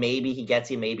 and maybe he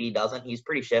gets you, maybe he doesn't. He's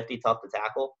pretty shifty, tough to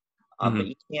tackle, but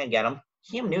you can't get him.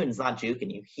 Cam Newton's not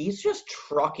juking you. He's just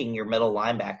trucking your middle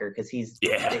linebacker because he's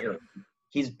bigger.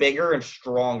 He's bigger and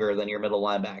stronger than your middle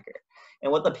linebacker.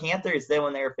 And what the Panthers did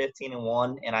when they were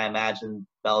 15-1, and I imagine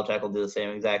Belichick will do the same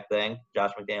exact thing.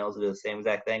 Josh McDaniels will do the same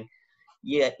exact thing.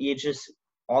 Yeah, you just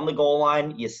on the goal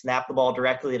line, you snap the ball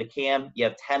directly to Cam, you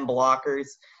have 10 blockers.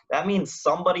 That means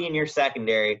somebody in your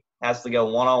secondary has to go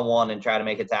one-on-one and try to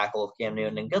make a tackle with Cam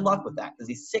Newton. And good luck with that because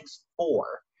he's 6'4".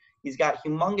 He's got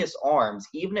humongous arms.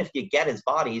 Even if you get his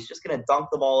body, he's just going to dunk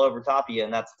the ball over top of you,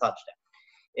 and that's a touchdown.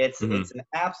 It's an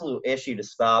absolute issue to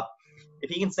stop. If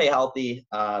he can stay healthy,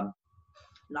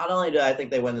 not only do I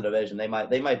think they win the division, they might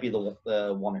be the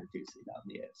 1 or 2 seed out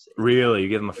in the AFC. Really? You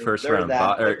give them a first round?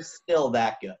 They're still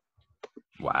that good.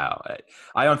 Wow.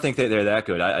 I don't think that they're that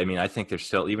good. I mean, I think they're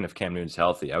still, even if Cam Newton's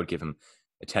healthy, I would give them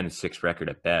a 10-6 record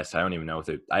at best. I don't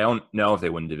know if they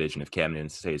win the division if Cam Newton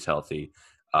stays healthy.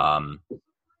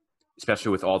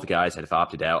 Especially with all the guys that have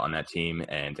opted out on that team,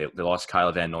 and they lost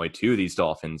Kyle Van Noy to these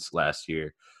Dolphins last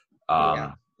year.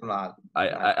 I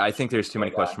think there's too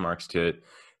many question marks to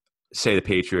say the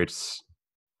Patriots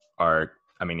are.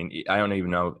 I mean, I don't even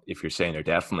know if you're saying they're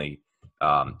definitely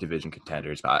division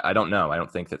contenders, but I don't know. I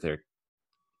don't think that they're.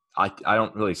 I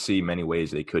don't really see many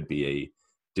ways they could be a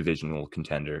divisional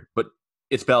contender, but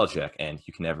it's Belichick, and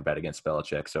you can never bet against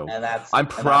Belichick. So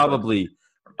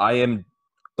I am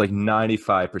like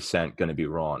 95% going to be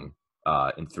wrong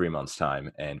in 3 months'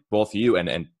 time. And both you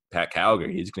and Pat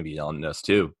Calgary, he's going to be yelling at us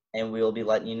too. And we will be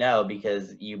letting you know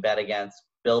because you bet against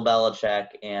Bill Belichick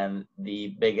and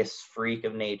the biggest freak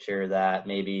of nature that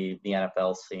maybe the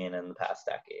NFL's seen in the past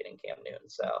decade in Cam Newton.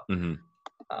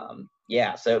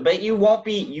 So, but you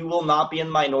will not be in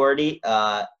the minority.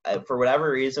 For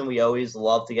whatever reason, we always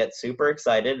love to get super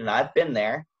excited, and I've been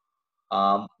there.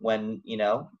 When,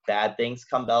 bad things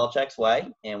come Belichick's way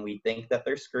and we think that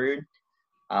they're screwed.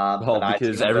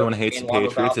 Because everyone hates the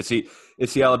Patriots.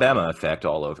 It's the Alabama effect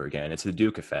all over again. It's the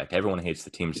Duke effect. Everyone hates the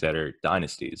teams that are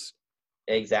dynasties.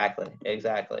 Exactly.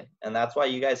 And that's why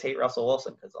you guys hate Russell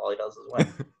Wilson, because all he does is win.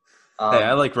 Hey,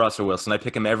 I like Russell Wilson. I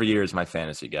pick him every year as my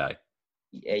fantasy guy.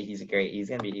 Yeah, he's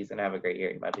gonna have a great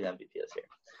year. He might be the MVP this year.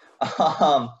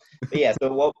 But yeah,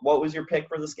 so what was your pick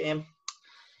for this game?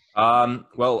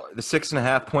 Well, the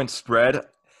 6.5 point spread.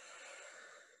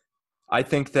 I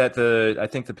think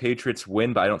the Patriots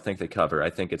win, but I don't think they cover. I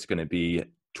think it's going to be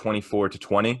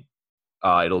 24-20.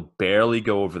 It'll barely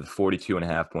go over the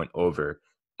 42.5 point over.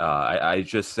 I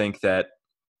just think that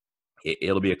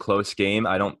it'll be a close game.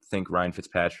 I don't think Ryan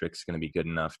Fitzpatrick's going to be good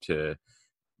enough to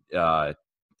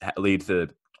lead the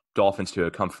Dolphins to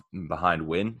a come behind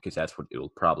win, because that's what it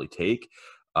will probably take.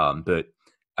 But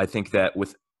I think that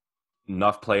with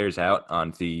enough players out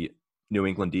on the New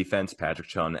England defense, Patrick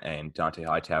Chung and Dante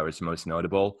Hightower is most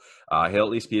notable. He'll at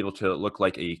least be able to look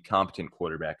like a competent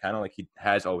quarterback, kind of like he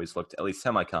has always looked, at least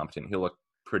semi-competent. He'll look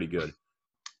pretty good.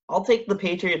 I'll take the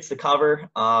Patriots to cover.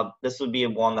 This would be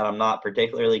one that I'm not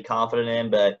particularly confident in,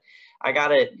 but I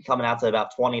got it coming out to about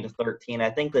 20-13. I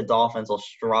think the Dolphins will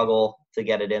struggle to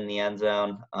get it in the end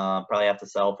zone. Probably have to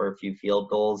settle for a few field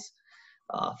goals.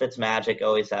 Fitzmagic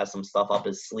always has some stuff up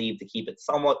his sleeve to keep it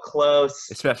somewhat close.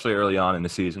 Especially early on in the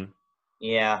season.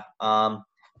 Yeah.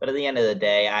 But at the end of the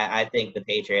day, I think the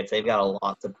Patriots, they've got a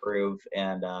lot to prove.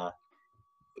 And,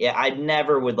 I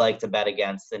never would like to bet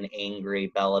against an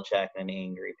angry Belichick and an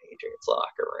angry Patriots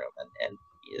locker room. And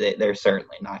they're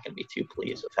certainly not going to be too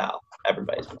pleased with how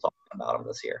everybody's been talking about them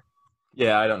this year.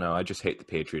 Yeah, I don't know. I just hate the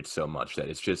Patriots so much that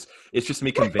it's just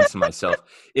me convincing myself.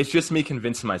 It's just me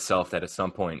convincing myself that at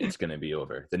some point it's going to be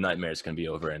over. The nightmare's going to be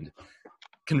over, and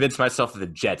convince myself that the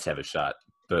Jets have a shot.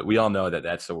 But we all know that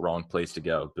that's the wrong place to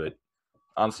go. But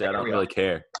honestly, I don't really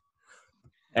care.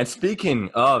 And speaking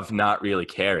of not really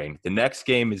caring, the next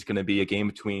game is going to be a game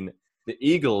between the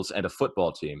Eagles and a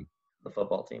football team. The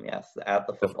football team, yes. At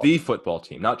the football team. The football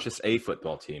team, not just a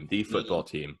football team. The football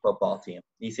team. Football team.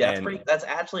 You see, that's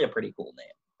actually a pretty cool name.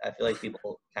 I feel like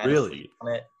people kind of sleep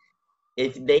on it.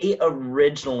 If they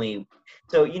originally –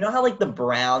 so you know how, like, the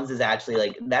Browns is actually,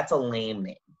 like – that's a lame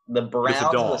name. The Browns it's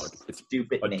a dog. Is a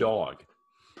stupid name. A dog.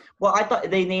 Well, I thought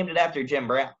they named it after Jim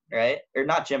Brown, right? Or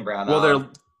not Jim Brown. Well, they're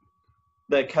 –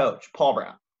 the coach, Paul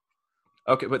Brown.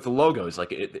 Okay, but the logo is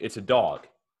like it's a dog.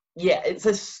 Yeah, it's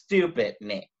a stupid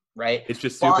name, right? It's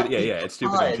just stupid. It's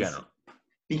stupid in general.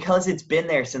 Because it's been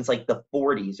there since like the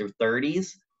 40s or 30s,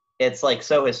 it's like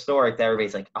so historic that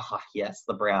everybody's like, yes,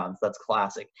 the Browns, that's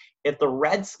classic. If the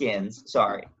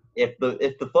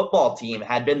if the football team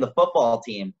had been the football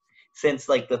team since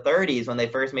like the 30s when they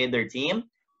first made their team,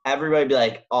 everybody would be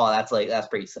like, that's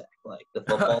pretty sick. Like the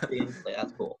football team, like,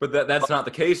 that's cool. But that's not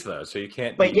the case though. So you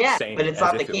can't. But it's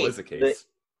not the case.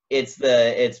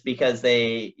 It's because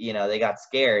they got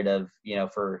scared of they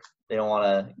don't want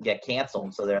to get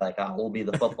canceled, so they're like, we'll be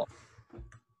the football.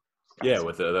 Yeah,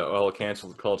 with the whole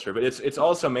cancel culture, but it's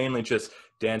also mainly just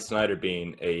Dan Snyder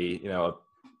being a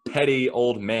petty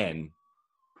old man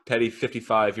petty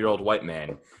 55-year-old white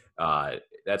man.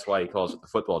 That's why he calls it the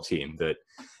football team. But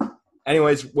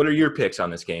anyways, what are your picks on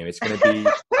this game? It's going to be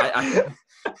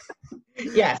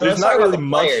Yeah, so there's let's not talk really about the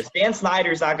much. players. Dan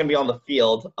Snyder's not going to be on the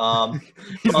field.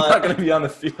 He's not going to be on the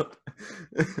field.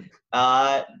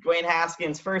 Dwayne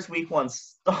Haskins, first week 1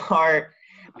 start.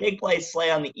 Big play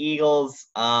slay on the Eagles.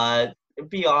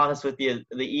 Be honest with you,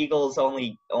 the Eagles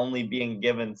only being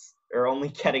given or only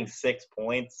getting 6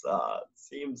 points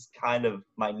seems kind of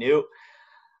minute.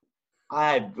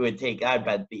 I'd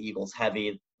bet the Eagles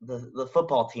heavy. The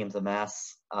football team's a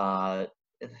mess.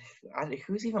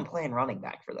 Who's even playing running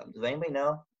back for them? Does anybody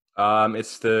know?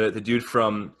 It's the dude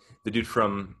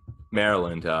from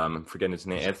Maryland. I'm forgetting his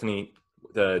name. Anthony,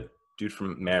 the dude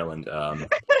from Maryland.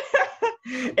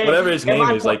 Whatever his name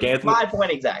is, like Anthony. My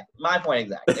point exactly.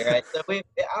 Right. So I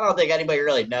don't think anybody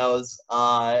really knows.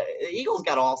 The Eagles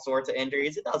got all sorts of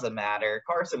injuries. It doesn't matter.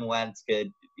 Carson Wentz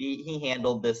he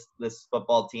handled this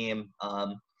football team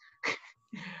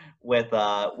with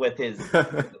his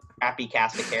happy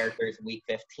cast of characters in week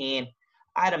 15.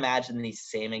 I'd imagine the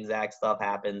same exact stuff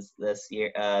happens this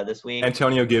week.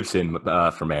 Antonio Gibson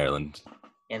from Maryland.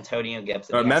 Antonio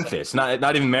Gibson. Or Memphis,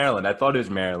 not even Maryland. I thought it was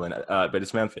Maryland, but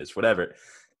it's Memphis. Whatever.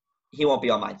 He won't be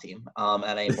on my team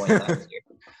at any point in time this year.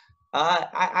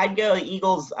 I'd go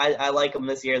Eagles. I like them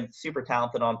this year. Super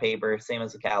talented on paper, same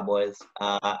as the Cowboys.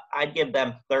 I'd give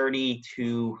them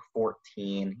 30-14.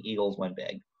 Eagles win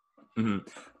big. Mm-hmm.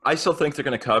 I still think they're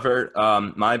going to cover.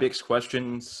 My biggest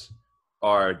questions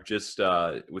are just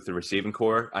with the receiving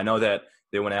core. I know that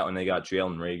they went out and they got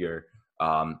Jalen Reagor.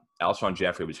 Alshon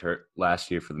Jeffrey was hurt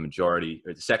last year for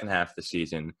the second half of the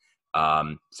season.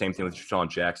 Same thing with Deshaun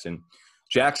Jackson.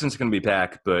 Jackson's going to be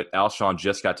back, but Alshon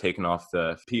just got taken off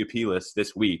the PUP list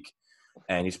this week,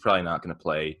 and he's probably not going to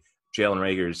play. Jalen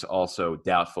Reagor's also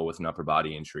doubtful with an upper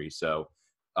body injury. So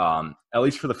at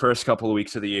least for the first couple of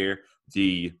weeks of the year,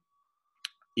 the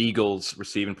Eagles'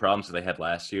 receiving problems that they had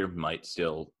last year might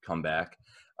still come back.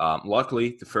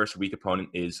 Luckily, the first week opponent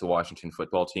is the Washington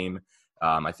football team.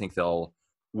 I think they'll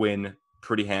win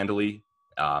pretty handily.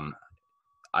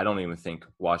 I don't even think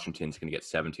Washington's going to get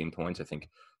 17 points. I think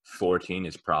 14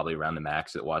 is probably around the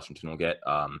max that Washington will get.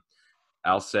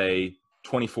 I'll say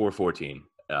 24-14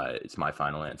 is my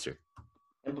final answer.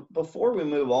 And before we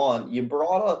move on, you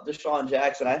brought up Deshaun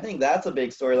Jackson. I think that's a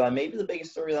big storyline, maybe the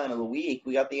biggest storyline of the week.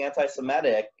 We got the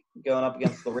anti-Semitic going up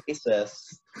against the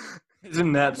racists.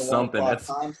 Isn't that something? That's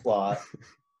time slot.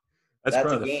 That's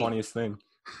probably the funniest thing.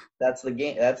 That's the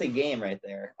game. That's a game right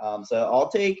there. So I'll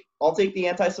take the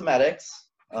anti-Semitics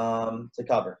to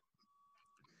cover.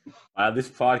 This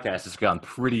podcast has gone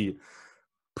pretty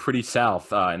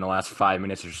south in the last 5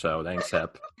 minutes or so. Thanks,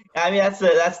 Sep. I mean,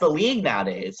 that's the league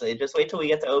nowadays. So just wait till we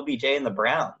get to OBJ and the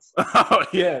Browns. Oh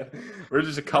yeah, we're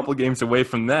just a couple games away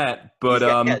from that. But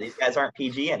these guys aren't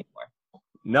PG anymore.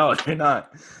 No, they're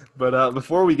not. But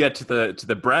before we get to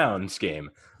the Browns game,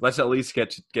 let's at least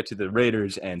get to the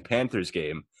Raiders and Panthers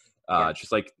game.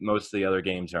 Just like most of the other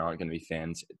games, there aren't going to be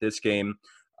fans at this game.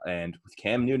 And with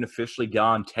Cam Newton officially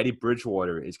gone, Teddy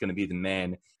Bridgewater is going to be the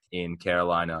man in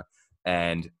Carolina.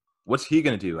 And what's he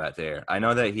going to do out there? I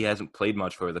know that he hasn't played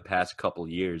much for the past couple of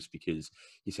years because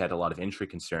he's had a lot of injury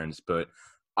concerns, but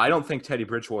I don't think Teddy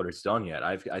Bridgewater's done yet.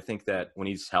 I think that when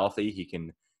he's healthy, he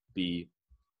can be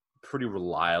pretty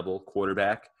reliable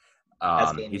quarterback.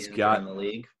 He's got in the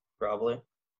league, probably.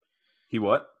 He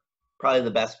what? Probably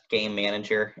the best game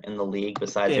manager in the league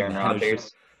besides Aaron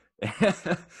Rodgers.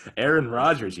 Aaron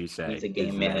Rodgers, you say? He's a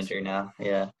game manager now.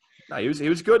 Yeah. No, he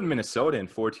was good in Minnesota in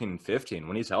 14 and 15.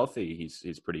 When he's healthy,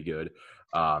 he's pretty good.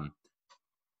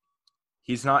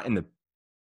 He's not in the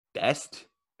best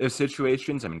of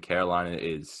situations. I mean, Carolina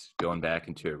is going back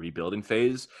into a rebuilding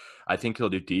phase. I think he'll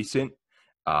do decent.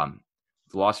 The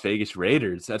Las Vegas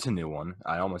Raiders, that's a new one.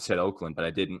 I almost said Oakland, but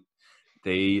I didn't.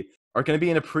 They are going to be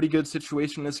in a pretty good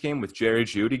situation in this game with Jerry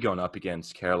Jeudy going up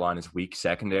against Carolina's weak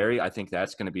secondary. I think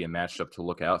that's going to be a matchup to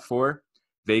look out for.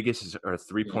 Vegas are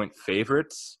 3-point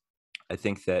favorites. I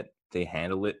think that they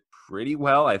handle it pretty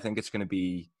well. I think it's going to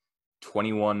be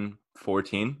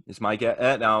 21-14 is my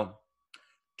guess. Now,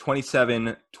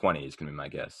 27-20 is going to be my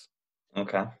guess.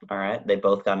 Okay. All right. They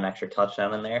both got an extra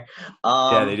touchdown in there.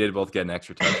 Yeah, they did both get an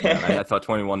extra touchdown. I thought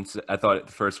 21. I thought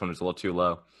the first one was a little too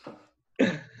low.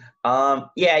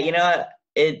 Yeah, you know,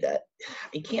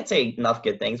 you can't say enough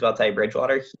good things about Teddy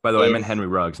Bridgewater. By the way, I meant Henry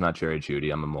Ruggs, not Jerry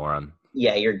Jeudy. I'm a moron.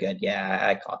 Yeah, you're good. Yeah,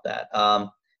 I caught that.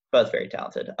 Both very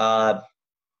talented.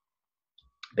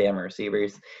 Bama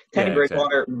receivers. Teddy Yeah,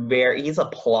 Bridgewater, he's a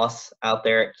plus out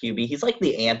there at QB. He's like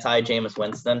the anti-Jameis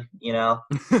Winston, you know?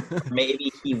 exactly.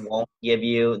 Maybe he won't give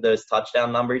you those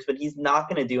touchdown numbers, but he's not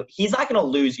going to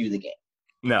lose you the game.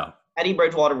 No. Teddy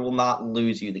Bridgewater will not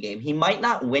lose you the game. He might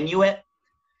not win you it,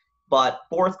 but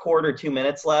fourth quarter, 2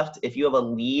 minutes left, if you have a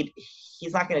lead,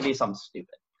 he's not going to do something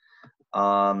stupid.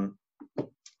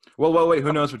 Well, wait.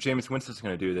 Who knows what Jameis Winston's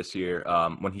going to do this year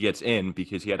when he gets in,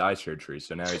 because he had eye surgery.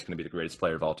 So now he's going to be the greatest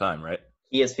player of all time, right?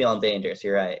 He is feeling dangerous.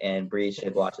 You're right. And Breeze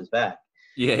should watch his back.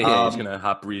 Yeah. He's going to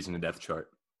hop Breeze in the depth chart.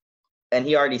 And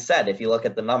he already said, if you look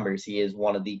at the numbers, he is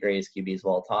one of the greatest QBs of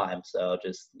all time. So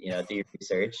just, do your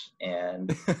research,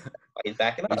 and he's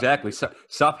backing up. Exactly. So,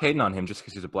 stop hating on him just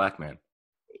because he's a black man.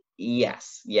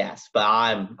 Yes. But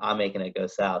I'm making it go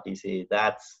south. You see,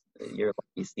 you're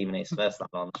lucky Stephen A. Smith's not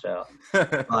on the show.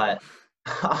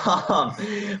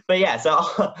 But yeah,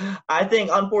 so I think,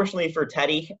 unfortunately for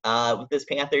Teddy, with this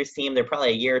Panthers team, they're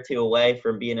probably a year or two away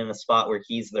from being in a spot where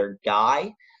he's their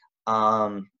guy.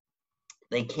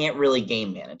 They can't really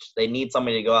game manage. They need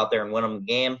somebody to go out there and win them the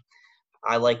game.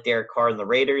 I like Derek Carr and the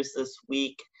Raiders this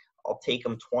week. I'll take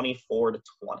them 24-20 to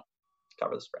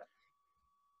cover the spread.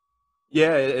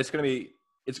 Yeah, it's gonna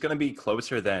be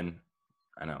closer than,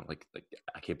 I know, like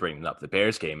I keep bringing it up, the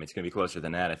Bears game. It's gonna be closer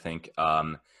than that, I think.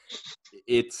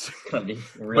 It's gonna be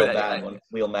real bad when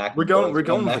Khalil Mack. We're going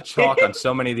with chalk on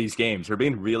so many of these games. We're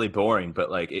being really boring, but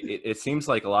like it seems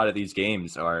like a lot of these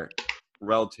games are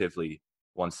relatively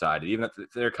one-sided. Even if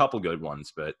there are a couple good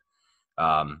ones, but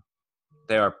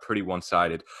they are pretty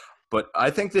one-sided. But I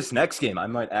think this next game, I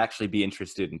might actually be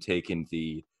interested in taking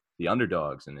the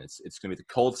underdogs, and it's going to be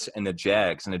the Colts and the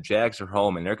Jags. And the Jags are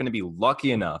home, and they're going to be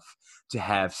lucky enough to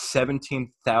have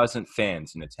 17,000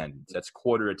 fans in attendance. That's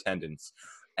quarter attendance,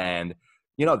 and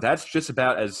that's just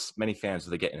about as many fans as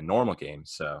they get in a normal game.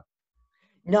 So.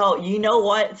 No, you know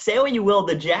what? Say what you will.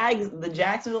 The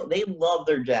Jacksonville, they love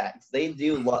their Jags. They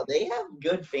do love. They have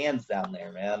good fans down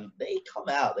there, man. They come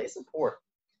out. They support.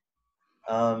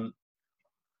 I'm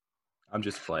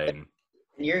just playing.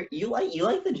 You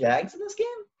like the Jags in this game?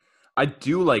 I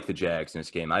do like the Jags in this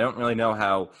game. I don't really know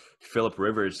how Phillip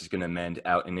Rivers is going to mend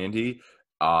out in Indy.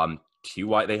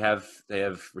 T.Y. They have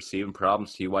receiving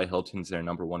problems. T.Y. Hilton's their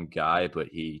number one guy, but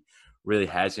he really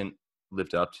hasn't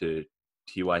lived up to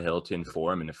T.Y. Hilton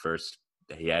for him in the first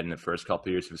couple of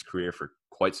years of his career for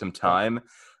quite some time.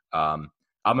 I'm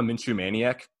a Minshew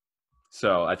maniac,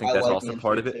 so I think that's like also Minshew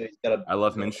part of it. I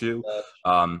love Minshew.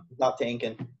 He's not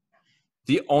tanking.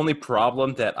 The only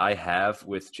problem that I have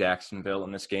with Jacksonville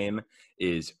in this game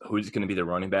is who's going to be the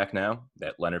running back now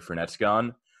that Leonard Fournette's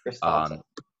gone. Chris Thompson.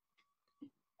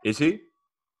 Is he?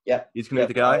 Yeah. He's going to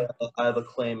be the guy? I have a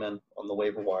claim on the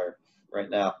waiver wire right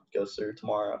now. Goes through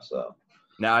tomorrow, so.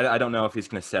 Now, I don't know if he's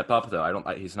going to step up, though.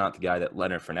 He's not the guy that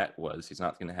Leonard Fournette was. He's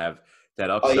not going to have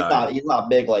that upside. Oh, he's not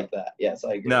big like that. Yes,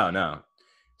 I agree. No.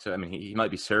 So, I mean, he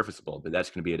might be serviceable, but that's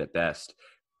going to be it at best.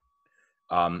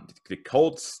 The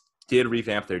Colts did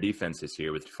revamp their defense this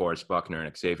year with DeForest Buckner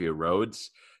and Xavier Rhodes.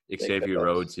 Xavier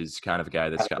Rhodes is kind of a guy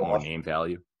that's got more name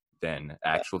value than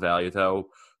actual value, though.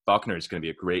 Buckner is going to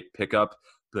be a great pickup,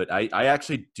 but I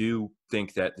actually do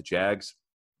think that the Jags,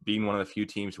 being one of the few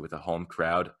teams with a home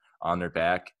crowd on their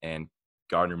back, and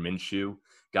Gardner Minshew,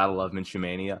 gotta love Minshew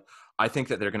mania, I think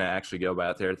that they're going to actually go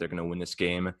out there, they're going to win this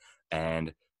game,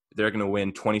 and they're going to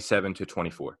win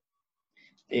 27-24.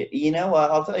 You know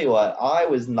what? I'll tell you what. I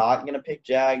was not going to pick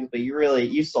Jags, but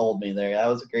you sold me there. That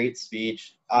was a great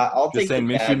speech. I'll take saying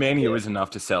Minshew Mania was enough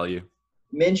to sell you.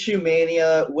 Minshew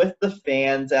Mania with the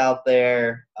fans out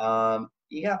there.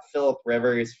 You got Phillip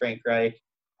Rivers, Frank Reich.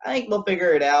 I think they'll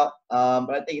figure it out, but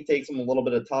I think it takes them a little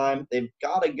bit of time. They've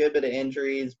got a good bit of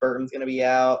injuries. Burton's going to be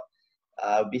out.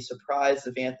 I'd be surprised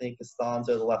if Anthony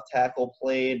Costanzo, the left tackle,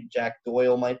 played. Jack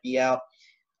Doyle might be out.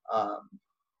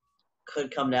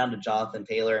 Could come down to Jonathan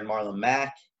Taylor and Marlon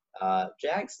Mack.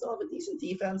 Jags still have a decent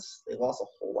defense. They lost a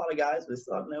whole lot of guys, but they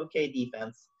still have an okay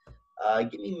defense.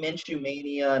 Give me Minshew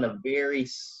Mania in a very,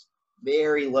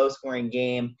 very low-scoring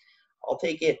game. I'll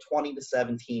take it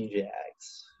 20-17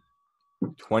 Jags.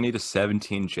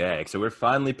 20-17 Jags. So we're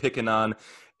finally picking on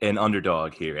an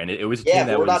underdog here, and it was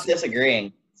we're not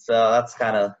disagreeing. So that's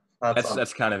kind of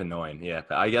that's kind of annoying. Yeah,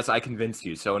 but I guess I convinced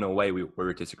you. So in a way, we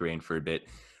were disagreeing for a bit.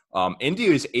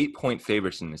 India is 8-point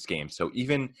favorites in this game. So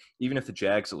even if the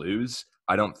Jags lose,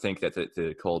 I don't think that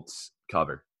the Colts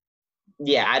cover.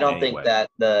 Yeah, I don't think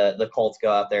that the Colts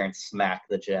go out there and smack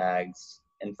the Jags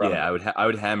in front. Yeah, I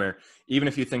would hammer, even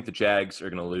if you think the Jags are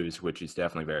going to lose, which is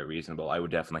definitely very reasonable. I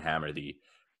would definitely hammer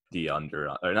the under,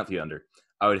 or not the under.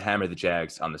 I would hammer the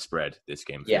Jags on the spread this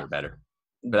game if they're better.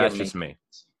 But that's just me.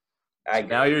 I So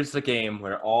now agree. here's the game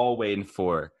we're all waiting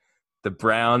for: the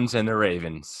Browns and the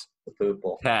Ravens. The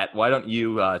football. Pat, why don't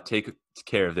you take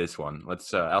care of this one?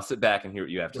 Let's. I'll sit back and hear what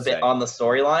you have to Was it say. on the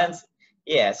storylines?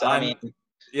 Yeah. So I mean,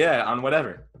 On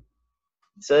whatever.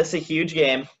 so this is a huge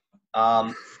game.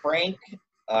 Frank,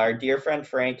 our dear friend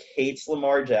Frank, hates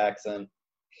Lamar Jackson,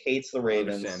 hates the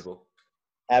Ravens, Understandable.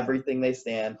 everything they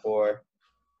stand for.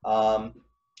 And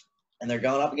they're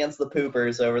going up against the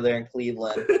Poopers over there in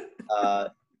Cleveland.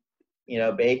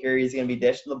 Baker, he's going to be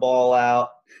dishing the ball out.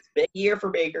 It's a big year for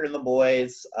Baker and the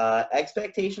boys.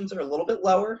 Expectations are a little bit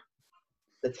lower.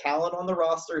 The talent on the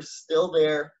roster is still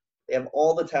there. They have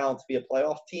all the talent to be a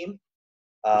playoff team.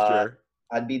 Sure.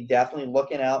 I'd be definitely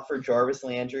looking out for Jarvis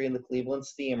Landry and the Cleveland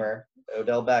Steamer,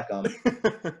 Odell Beckham.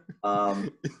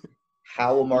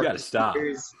 How will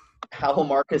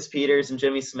Marcus Peters and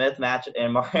Jimmy Smith match,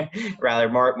 and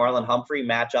Marlon Humphrey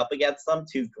match up against them?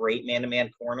 Two great man-to-man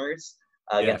corners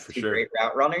against two great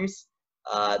route runners.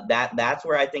 That's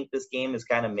where I think this game is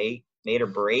kind of made or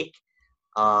break.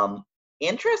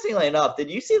 Interestingly enough,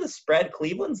 did you see the spread?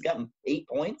 Cleveland's gotten 8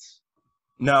 points.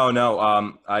 No.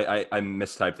 I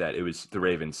mistyped that. It was the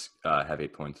Ravens have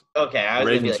 8 points. Okay, I was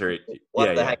going to be like,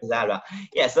 what the heck is that about?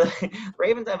 Yeah, so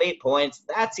Ravens have 8 points.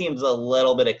 That seems a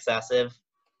little bit excessive.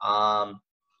 I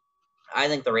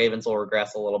think the Ravens will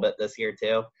regress a little bit this year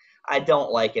too. I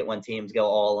don't like it when teams go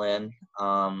all in.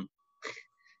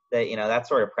 That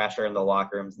sort of pressure in the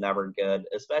locker room is never good.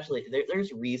 Especially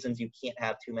there's reasons you can't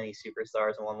have too many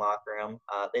superstars in one locker room.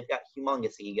 They've got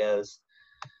humongous egos.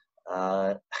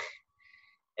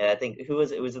 And I think the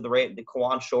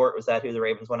Kawan Short, was that who the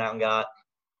Ravens went out and got?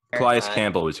 Calais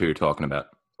Campbell was who you're talking about.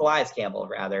 Calais Campbell,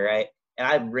 rather, right? And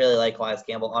I really like Calais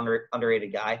Campbell,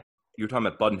 underrated guy. You were talking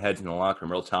about button heads in the locker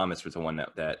room. Earl Thomas was the one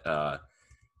that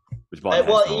was button heads.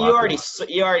 Well,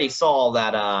 you already saw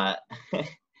that.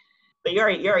 But you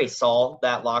already saw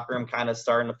that locker room kind of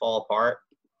starting to fall apart.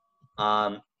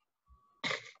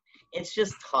 It's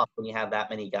just tough when you have that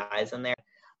many guys in there.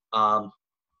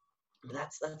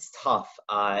 That's tough.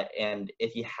 And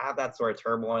if you have that sort of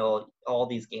turmoil, all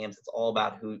these games, it's all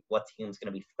about what team's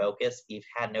going to be focused. You've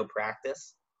had no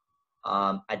practice.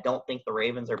 I don't think the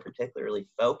Ravens are particularly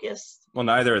focused. Well,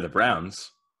 neither are the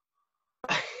Browns.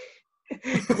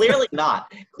 Clearly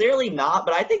not.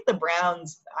 But I think the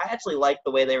Browns, I actually like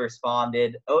the way they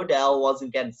responded. Odell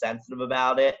wasn't getting sensitive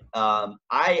about it.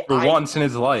 Once in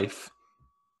his life.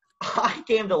 I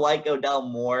came to like Odell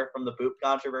more from the poop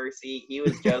controversy. He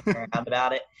was joking around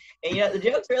about it. And, the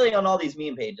joke's really on all these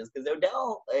meme pages because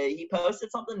Odell, he posted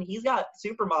something. He's got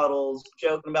supermodels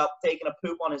joking about taking a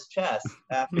poop on his chest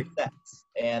after sex.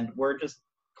 And we're just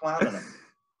clowning him.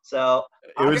 So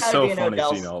it was so funny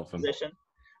seeing all of them.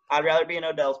 I'd rather be in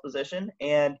Odell's position.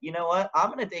 And you know what?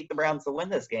 I'm going to take the Browns to win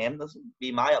this game. This would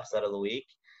be my upset of the week.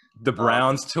 The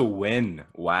Browns to win.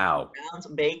 Wow. Browns,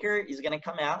 Baker, he's going to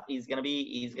come out. He's going to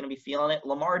be feeling it.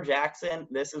 Lamar Jackson,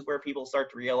 this is where people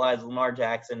start to realize Lamar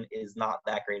Jackson is not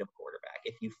that great of a quarterback.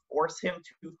 If you force him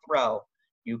to throw,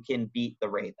 you can beat the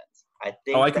Ravens.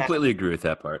 I completely agree with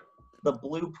that part. The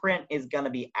blueprint is going to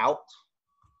be out.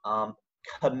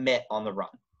 Commit on the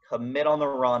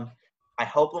run. I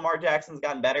hope Lamar Jackson's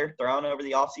gotten better throwing over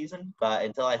the offseason, but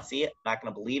until I see it, I'm not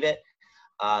going to believe it.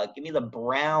 Give me the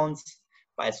Browns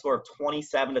by a score of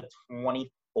 27-24.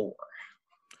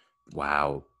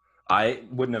 Wow. I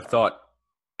wouldn't have thought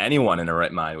anyone in their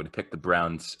right mind would have picked the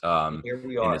Browns in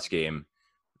this game.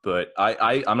 But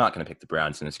I'm not going to pick the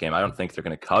Browns in this game. I don't think they're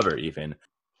going to cover even.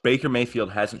 Baker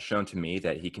Mayfield hasn't shown to me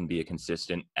that he can be a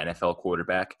consistent NFL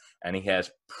quarterback, and he has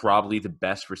probably the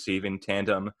best receiving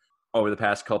tandem over the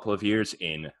past couple of years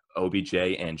in OBJ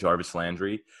and Jarvis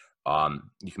Landry.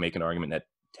 You can make an argument that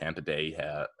Tampa Bay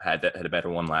had a better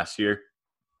one last year,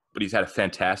 but he's had a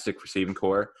fantastic receiving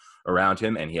core around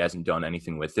him, and he hasn't done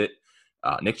anything with it.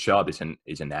 Nick Chubb is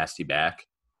a nasty back.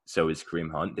 So is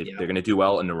Kareem Hunt. They're going to do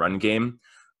well in the run game.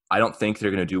 I don't think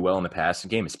they're going to do well in the passing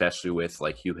game, especially with,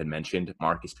 like you had mentioned,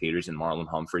 Marcus Peters and Marlon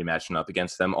Humphrey matching up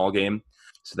against them all game.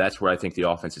 So that's where I think the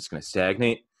offense is going to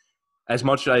stagnate. As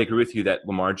much as I agree with you that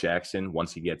Lamar Jackson,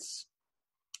 once he gets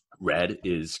red,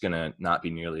 is going to not be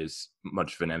nearly as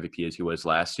much of an MVP as he was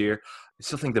last year, I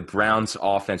still think the Browns'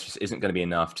 offense just isn't going to be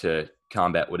enough to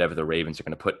combat whatever the Ravens are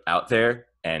going to put out there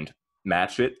and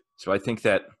match it. So I think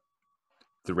that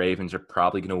the Ravens are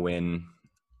probably going to win,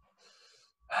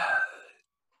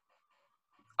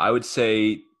 I would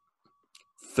say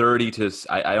 30 to –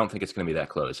 I don't think it's going to be that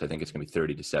close. I think it's going to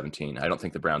be 30-17. I don't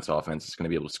think the Browns' offense is going to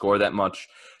be able to score that much.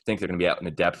 I think they're going to be out in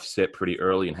a deficit pretty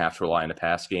early and have to rely on the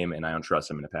pass game, and I don't trust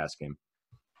them in the pass game.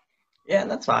 Yeah,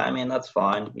 that's fine. I mean, that's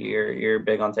fine. You're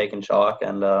big on taking chalk,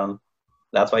 and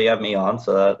That's why you have me on,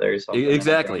 so that there's something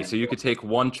Exactly. So you could take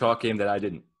one chalk game that I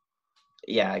didn't.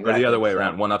 Yeah, exactly. Or the other way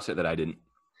around, one upset that I didn't.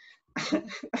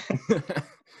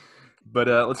 But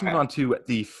let's move on to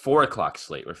the 4 o'clock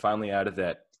slate. We're finally out of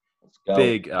that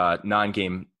big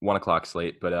 9-game 1 o'clock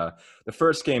slate. But the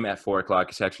first game at 4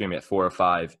 o'clock is actually going to be at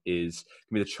 4:05. Is going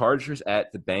to be the Chargers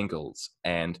at the Bengals.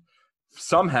 And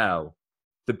somehow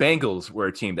the Bengals were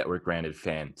a team that were granted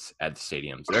fans at the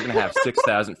stadiums. They're going to have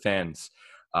 6,000 fans.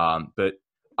 But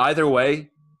either way,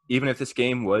 even if this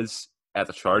game was at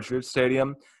the Chargers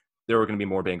stadium, there were going to be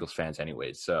more Bengals fans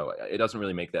anyways. So it doesn't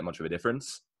really make that much of a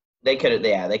difference. They could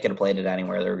have played it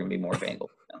anywhere. There were going to be more Bengals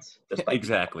fans.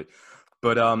 Exactly.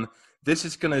 But this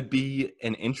is going to be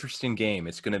an interesting game.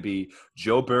 It's going to be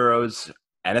Joe Burrow's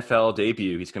NFL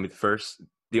debut. He's going to be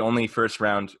the only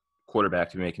first-round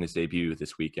quarterback to be making his debut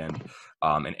this weekend.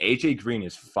 And A.J. Green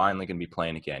is finally going to be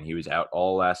playing again. He was out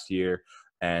all last year,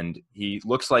 and he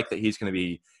looks like that he's going to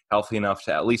be healthy enough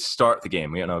to at least start the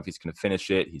game. We don't know if he's going to finish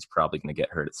it. He's probably going to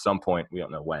get hurt at some point. We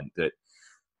don't know when. But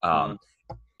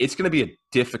it's going to be a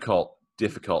difficult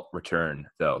return,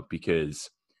 though, because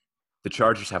the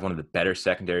Chargers have one of the better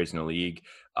secondaries in the league,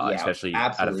 especially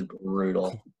absolutely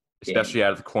brutal. Especially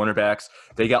out of the cornerbacks.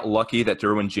 They got lucky that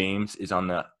Derwin James is on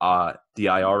the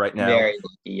IR right now. Very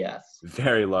lucky, yes.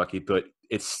 Very lucky, but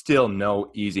it's still no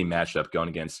easy matchup going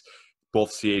against both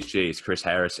CHJs, Chris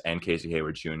Harris and Casey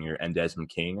Hayward Jr. and Desmond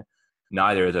King.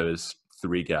 Neither of those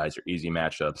 3 guys are easy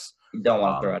matchups. You don't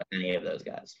want to throw at any of those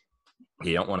guys.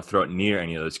 You don't want to throw it near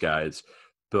any of those guys.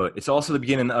 But it's also the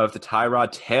beginning of the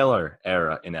Tyrod Taylor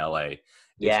era in LA.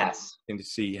 Yes. And to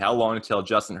see how long until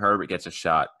Justin Herbert gets a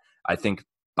shot. I think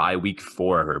by week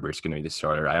 4, Herbert's going to be the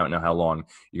starter. I don't know how long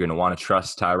you're going to want to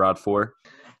trust Tyrod for.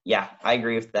 Yeah, I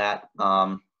agree with that.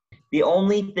 The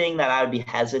only thing that I would be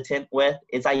hesitant with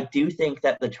is I do think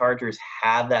that the Chargers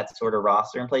have that sort of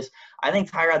roster in place. I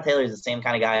think Tyrod Taylor is the same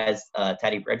kind of guy as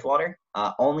Teddy Bridgewater.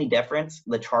 Only difference,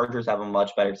 the Chargers have a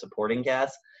much better supporting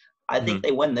cast. I think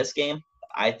they win this game.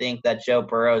 I think that Joe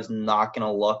Burrow is not going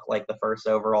to look like the first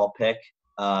overall pick.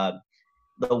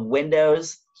 The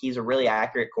windows, he's a really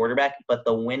accurate quarterback, but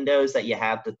the windows that you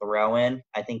have to throw in,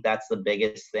 I think that's the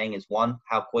biggest thing is, one,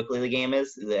 how quickly the game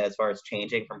is as far as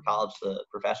changing from college to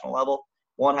professional level.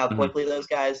 One, how quickly those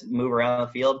guys move around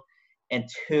the field. And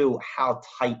 2, how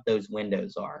tight those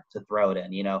windows are to throw it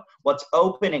in. You know, what's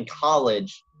open in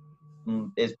college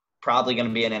is probably going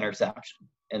to be an interception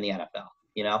in the NFL,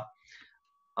 you know?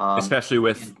 Especially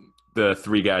with the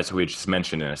 3 guys who we just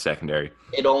mentioned in a secondary.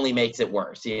 It only makes it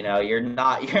worse. You know, you're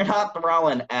not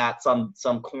throwing at some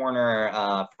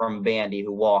corner from Vandy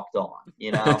who walked on,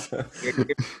 you know. you're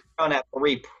throwing at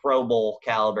 3 Pro Bowl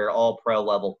caliber, all pro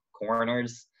level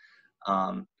corners.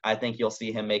 I think you'll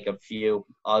see him make a few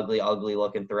ugly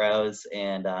looking throws.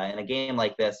 And in a game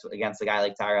like this against a guy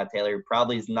like Tyrod Taylor, who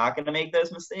probably is not going to make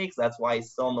those mistakes. That's why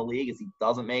he's still in the league, is he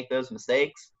doesn't make those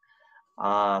mistakes.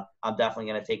 I'm definitely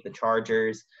going to take the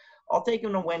Chargers. I'll take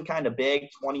them to win kind of big,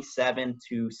 27-17.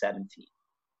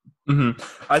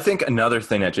 I think another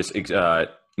thing that just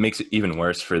makes it even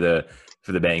worse for the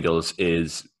Bengals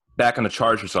is back on the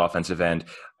Chargers offensive end.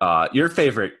 Your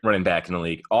favorite running back in the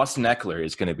league, Austin Eckler,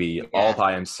 is going to be all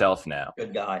by himself now.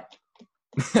 Good guy.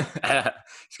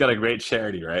 He's got a great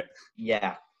charity, right?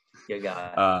 Yeah, good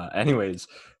guy. Anyways,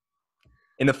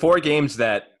 in the 4 games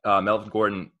that Melvin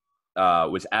Gordon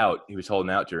was out, he was holding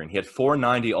out during. He had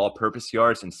 490 all-purpose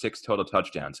yards and 6 total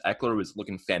touchdowns. Eckler was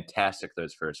looking fantastic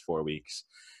those first 4 weeks.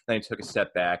 Then he took a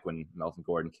step back when Melvin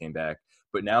Gordon came back.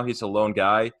 But now he's a lone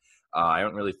guy. I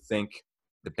don't really think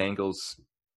the Bengals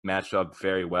match up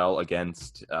very well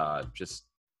against just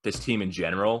this team in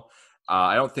general.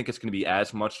 I don't think it's going to be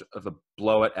as much of a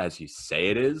blowout as you say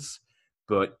it is,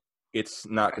 but it's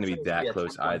not going to be that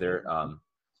close either.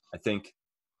 I think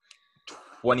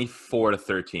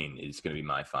 24-13 is going to be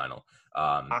my final.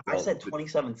 I said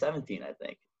 27-17, I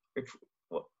think.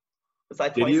 Was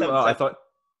that 27-17? Did you? I thought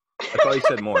you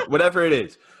said more. Whatever it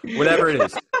is.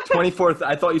 24.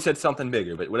 I thought you said something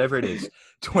bigger, but whatever it is.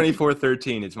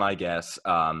 24-13 is my guess.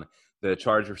 The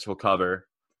Chargers will cover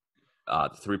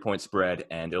the 3-point spread,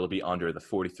 and it'll be under the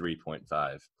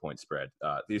 43.5 point spread.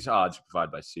 These odds are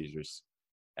provided by Caesars,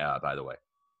 by the way.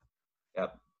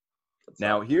 Yep.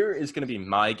 Now, here is going to be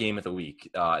my game of the week.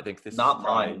 I think this not is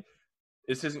mine.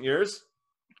 This isn't yours?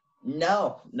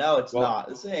 No, it's not.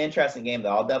 This is an interesting game,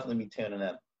 though. I'll definitely be tuning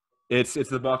in. It's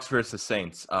the Bucs versus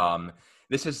Saints.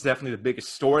 This is definitely the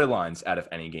biggest storylines out of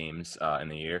any games in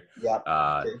the year.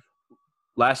 Yeah.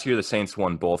 Last year, the Saints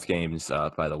won both games,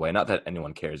 by the way. Not that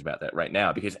anyone cares about that right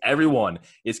now, because everyone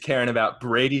is caring about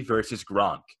Brady versus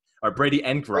Gronk. Or Brady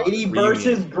and Gronk. Brady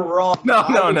versus Gronk.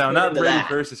 No, not Brady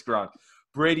versus Gronk.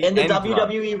 Brady In the and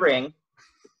Gronk. WWE ring.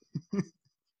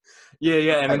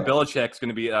 Yeah, and then Belichick's going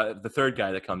to be the third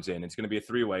guy that comes in. It's going to be a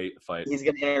three-way fight. He's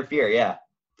going to interfere, yeah.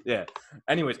 Yeah.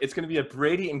 Anyways, it's going to be a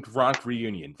Brady and Gronk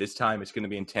reunion. This time it's going to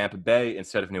be in Tampa Bay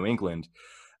instead of New England.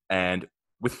 And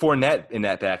with Fournette in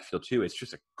that backfield too, it's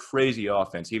just a crazy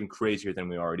offense, even crazier than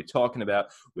we were already talking about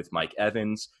with Mike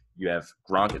Evans. You have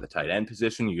Gronk at the tight end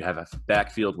position. You have a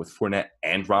backfield with Fournette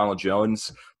and Ronald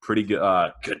Jones. Pretty good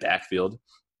backfield.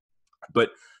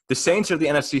 But the Saints are the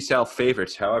NFC South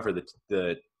favorites. However,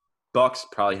 the Bucs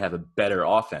probably have a better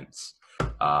offense.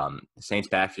 The Saints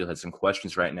backfield has some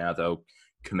questions right now, though.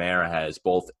 Kamara has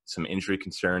both some injury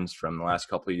concerns from the last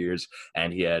couple of years,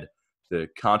 and he had the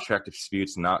contract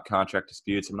disputes, not contract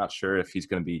disputes. I'm not sure if he's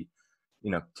going to be,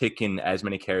 taking as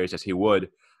many carries as he would.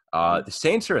 The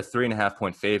Saints are a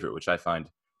 3.5-point favorite, which I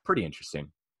find pretty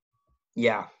interesting.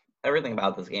 Yeah, everything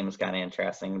about this game is kind of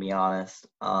interesting, to be honest.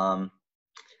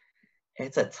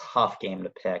 It's a tough game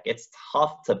to pick. It's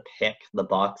tough to pick the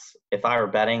Bucs. If I were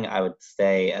betting, I would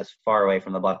stay as far away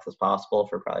from the Bucs as possible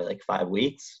for probably like 5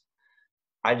 weeks.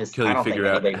 I don't figure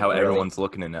out how everyone's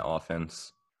looking in that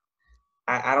offense.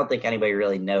 I don't think anybody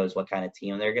really knows what kind of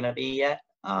team they're going to be yet.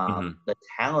 The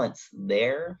talent's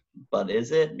there, but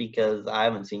is it? Because I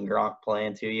haven't seen Gronk play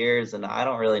in 2 years, and I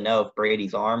don't really know if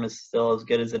Brady's arm is still as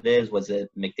good as it is. Was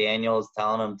it McDaniels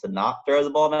telling him to not throw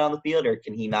the ball down the field, or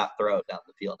can he not throw it down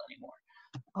the field anymore?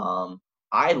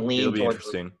 It'll be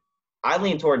interesting. I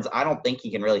lean towards I don't think he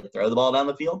can really throw the ball down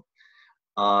the field.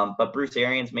 But Bruce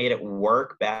Arians made it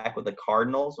work back with the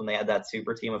Cardinals when they had that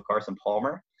super team of Carson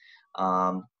Palmer.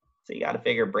 So you got to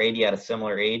figure Brady at a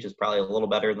similar age is probably a little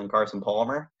better than Carson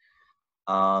Palmer.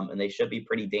 And they should be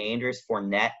pretty dangerous.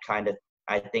 Fournette kind of,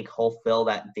 I think he'll fill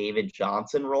that David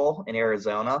Johnson role in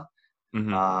Arizona.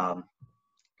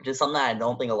 Just something that I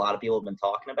don't think a lot of people have been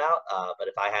talking about. But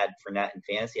if I had Fournette in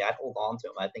fantasy, I'd hold on to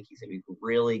him. I think he's going to be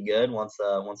really good once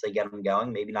they get him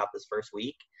going. Maybe not this first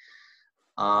week.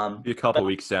 Be a couple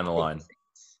weeks down the line.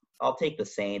 I'll take the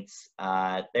Saints.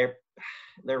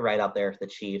 They're right up there with the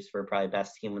Chiefs for probably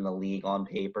best team in the league on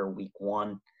paper week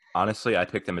 1. Honestly, I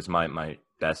picked them as my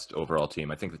best overall team.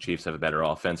 I think the Chiefs have a better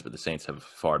offense, but the Saints have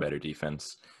far better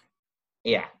defense.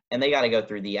 Yeah, and they got to go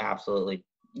through the absolutely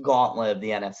gauntlet of the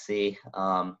NFC.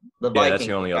 The Vikings that's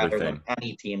the only other thing.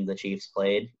 Any team the Chiefs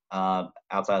played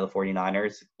outside of the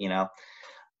 49ers,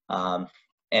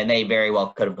 and they very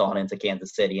well could have gone into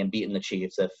Kansas City and beaten the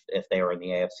Chiefs if they were in the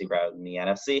AFC rather than the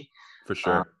NFC. For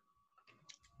sure.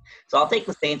 So I'll take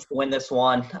the Saints to win this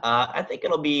one. I think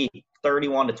it'll be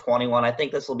 31-21. I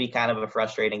think this will be kind of a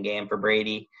frustrating game for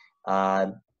Brady.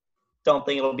 Don't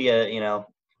think it'll be a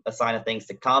sign of things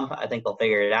to come. I think they'll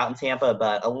figure it out in Tampa,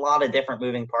 but a lot of different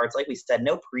moving parts. Like we said,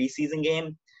 no preseason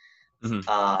game.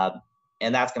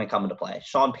 And that's going to come into play.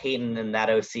 Sean Payton and that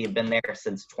OC have been there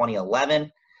since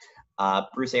 2011.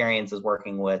 Bruce Arians is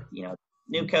working with,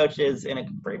 new coaches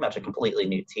in pretty much a completely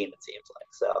new team, it seems like.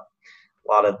 So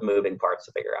a lot of moving parts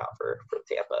to figure out for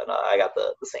Tampa. And I got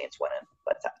the Saints winning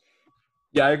by 10.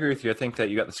 Yeah, I agree with you. I think that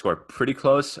you got the score pretty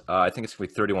close. I think it's going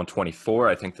to be 31-24.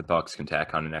 I think the Bucs can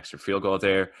tack on an extra field goal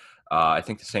there. I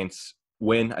think the Saints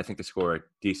win. I think they score a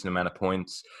decent amount of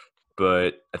points.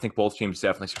 But I think both teams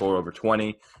definitely score over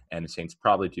 20, and the Saints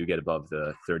probably do get above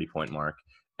the 30-point mark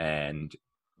and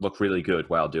look really good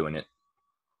while doing it.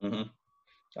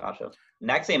 Gotcha.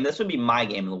 Next game, this would be my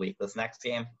game of the week. This next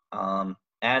game,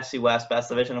 NFC West, best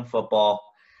division of football.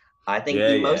 I think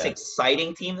the most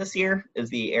exciting team this year is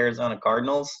the Arizona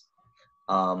Cardinals.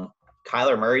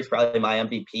 Kyler Murray's probably my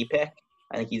MVP pick.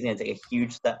 I think he's going to take a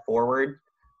huge step forward.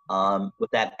 With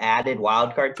that added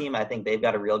wild card team, I think they've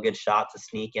got a real good shot to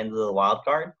sneak into the wild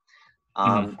card.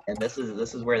 And this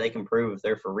is where they can prove if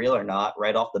they're for real or not.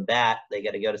 Right off the bat, they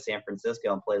got to go to San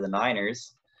Francisco and play the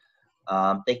Niners.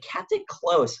 They kept it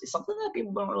close. It's something that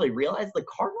people don't really realize. The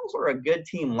Cardinals were a good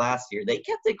team last year. They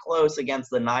kept it close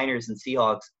against the Niners and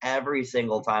Seahawks every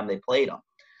single time they played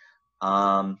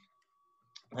them.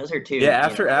 Those are two. Yeah,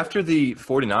 after the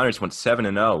 49ers went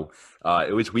 7-0,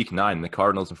 it was week 9, and the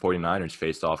Cardinals and 49ers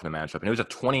faced off in a matchup, and it was a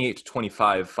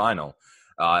 28-25 final.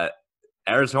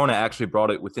 Arizona actually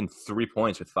brought it within 3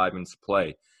 points with 5 minutes to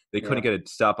play. They couldn't get a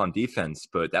stop on defense,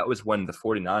 but that was when the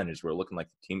 49ers were looking like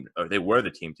the team, or they were the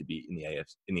team to beat in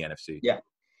the NFC. Yeah.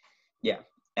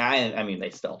 I mean, they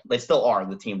still are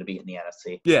the team to beat in the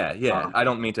NFC. Yeah. I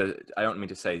don't mean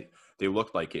to say they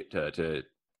looked like it to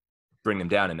bring them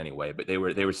down in any way, but they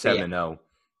were 7-0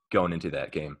 going into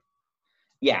that game.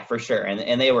 Yeah, for sure.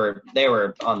 And they were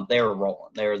rolling. They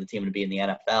were the team to beat in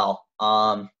the NFL.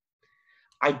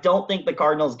 I don't think the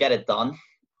Cardinals get it done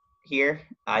here.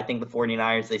 I think the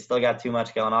 49ers, they still got too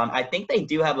much going on. I think they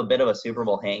do have a bit of a Super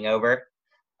Bowl hangover.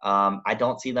 I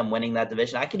don't see them winning that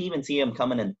division. I could even see them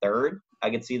coming in third. I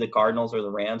could see the Cardinals or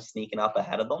the Rams sneaking up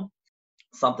ahead of them.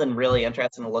 Something really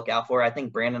interesting to look out for. I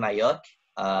think Brandon Ayuk,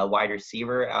 wide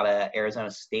receiver out of Arizona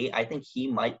State, I think he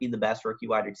might be the best rookie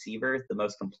wide receiver, the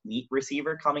most complete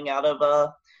receiver coming out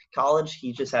of college.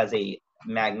 He just has a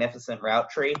magnificent route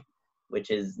tree,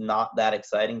 which is not that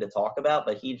exciting to talk about,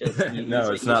 but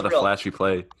no, it's not the flashy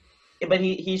play. But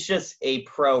he's just a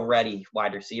pro-ready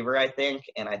wide receiver, I think.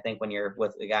 And I think when you're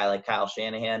with a guy like Kyle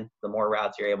Shanahan, the more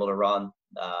routes you're able to run,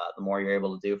 the more you're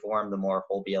able to do for him, the more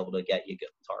he'll be able to get you good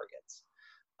targets.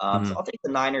 So I'll take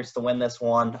the Niners to win this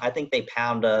one. I think they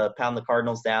pound the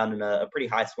Cardinals down in a pretty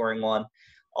high-scoring one.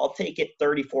 I'll take it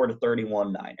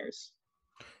 34-31 Niners.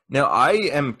 Now, I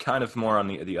am kind of more on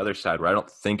the other side where I don't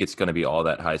think it's going to be all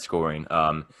that high-scoring.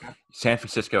 San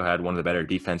Francisco had one of the better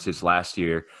defenses last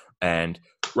year, and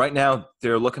right now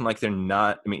they're looking like they're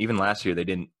not – I mean, even last year they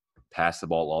didn't pass the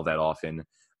ball all that often.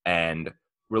 And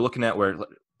we're looking at where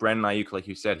Brandon Ayuk, like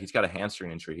you said, he's got a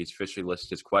hamstring injury. He's officially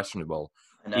listed as questionable.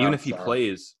 Even if he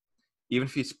plays,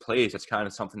 that's kind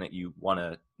of something that you want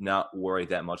to not worry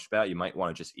that much about. You might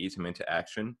want to just ease him into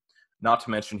action. Not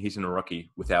to mention he's a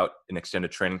rookie without an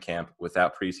extended training camp,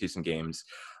 without preseason games.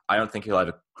 I don't think he'll have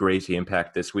a crazy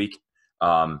impact this week.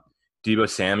 Deebo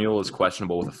Samuel is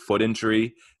questionable with a foot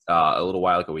injury. A little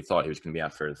while ago, we thought he was going to be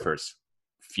out for the first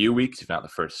few weeks, if not the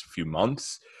first few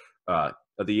months of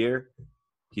the year.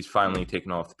 He's finally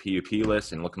taken off the PUP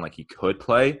list and looking like he could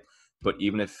play. But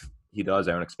even if he does,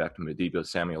 I don't expect him to Deebo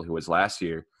Samuel, who was last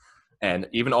year. And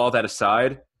even all that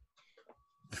aside,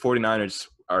 the 49ers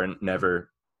are not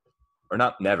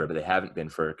never, but they haven't been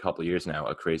for a couple of years now,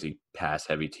 a crazy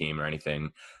pass-heavy team or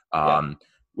anything,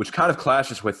 which kind of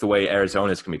clashes with the way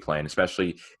Arizona's going to be playing,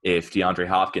 especially if DeAndre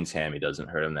Hopkins' hammy doesn't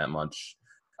hurt him that much.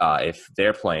 If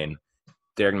they're playing,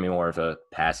 they're going to be more of a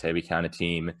pass-heavy kind of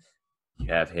team.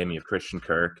 You have him, you have Christian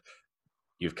Kirk,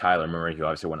 you have Kyler Murray, who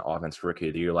obviously won Offensive Rookie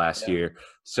of the Year last year.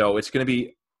 So it's going to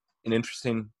be an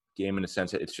interesting game in the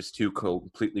sense that it's just two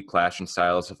completely clashing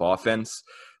styles of offense.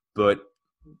 But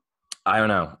I don't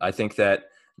know. I think that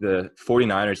the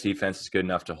 49ers defense is good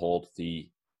enough to hold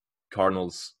the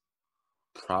Cardinals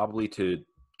probably to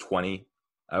 20,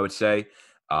 I would say.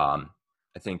 I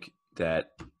think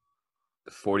that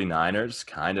the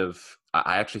 49ers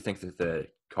I actually think that the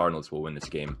Cardinals will win this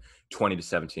game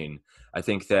 20-17. I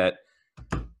think that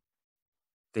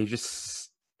they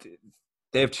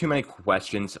have too many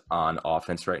questions on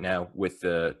offense right now with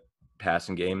the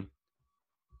passing game.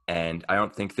 And I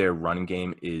don't think their running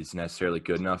game is necessarily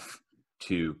good enough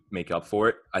to make up for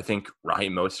it. I think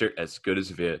Raheem Mostert, as good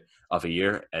as of a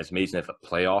year, as amazing of a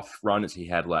playoff run as he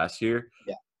had last year,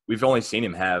 we've only seen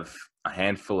him have a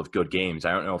handful of good games.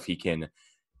 I don't know if he can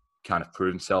kind of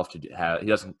prove himself he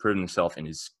doesn't prove himself in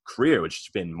his career, which has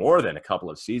been more than a couple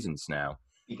of seasons now.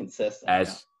 Be consistent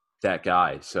as that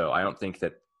guy. So I don't think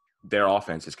that their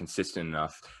offense is consistent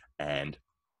enough. And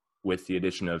with the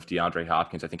addition of DeAndre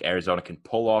Hopkins, I think Arizona can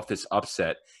pull off this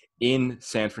upset in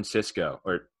San Francisco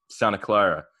or Santa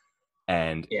Clara,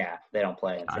 and they don't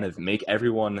play. Kind of make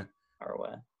everyone far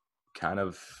away. Kind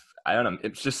of, I don't know.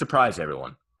 It's just surprise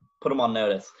everyone. Put them on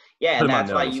notice. Yeah, and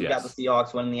that's why you got the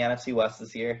Seahawks winning the NFC West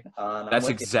this year. That's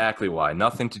exactly why.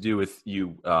 Nothing to do with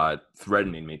you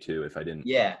threatening me to if I didn't.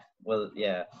 Yeah, with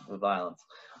violence.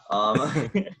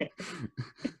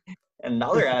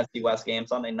 Another NFC West game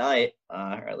Sunday night,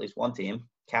 or at least one team,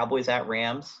 Cowboys at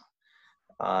Rams.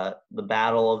 The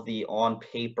battle of the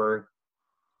on-paper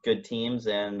good teams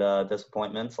and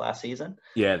disappointments last season.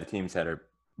 Yeah, the teams that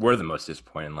were the most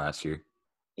disappointing last year.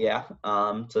 Yeah,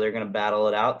 so they're going to battle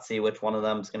it out, see which one of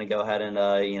them is going to go ahead and,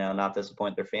 not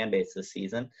disappoint their fan base this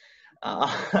season.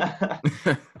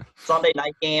 Sunday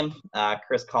night game,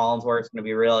 Chris Collinsworth's going to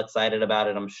be real excited about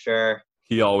it, I'm sure.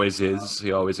 He always is.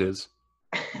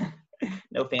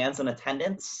 No fans in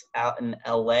attendance out in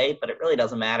LA, but it really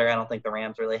doesn't matter. I don't think the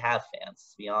Rams really have fans,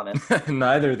 to be honest.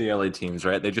 Neither of the LA teams,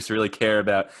 right? They just really care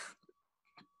about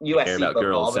USC football,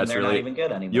 girls. That's really not even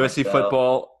good anymore.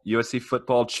 USC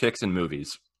football, chicks, and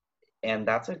movies. And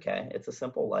that's okay. It's a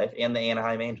simple life. And the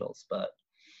Anaheim Angels, but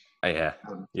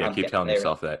keep telling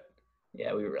yourself that.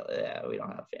 Yeah, we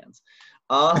don't have fans.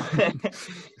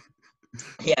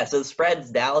 So the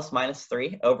spread's Dallas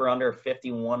 -3, over under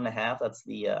 51.5. That's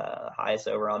the highest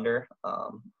over under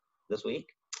this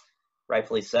week.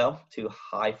 Rightfully so. Two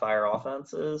high fire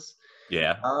offenses.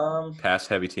 Yeah. Pass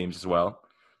heavy teams as well.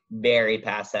 Very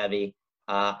pass heavy.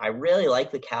 I really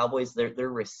like the Cowboys. Their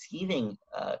receiving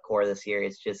core this year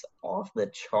is just off the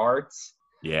charts.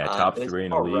 Yeah, top 3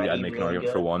 in the league. I'd make an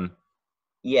argument for one.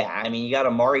 Yeah, I mean, you got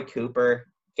Amari Cooper,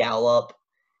 Gallup,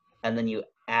 and then you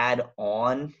add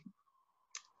on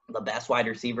the best wide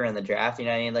receiver in the draft. You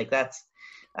know what I mean? Like that's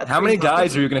How many pretty tough to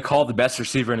guys are you going to call the best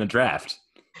receiver in the draft?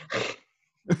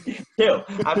 Two.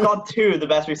 I've called two the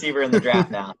best receiver in the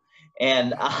draft now.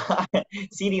 And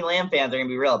CeeDee Lamb fans are going to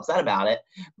be real upset about it.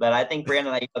 But I think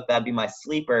Brandon Ayuk, that'd be my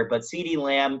sleeper. But CeeDee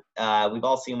Lamb, we've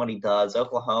all seen what he does.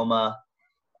 Oklahoma,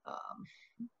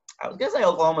 I was going to say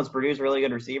Oklahoma's produced really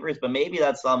good receivers, but maybe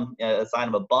that's some a sign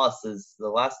of a bust. Is the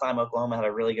last time Oklahoma had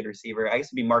a really good receiver, I guess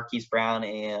it'd be Marquise Brown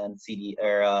and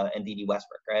and D.D.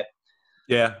 Westbrook, right?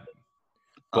 Yeah,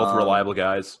 both reliable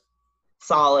guys.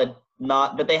 Solid.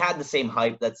 But they had the same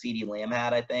hype that CeeDee Lamb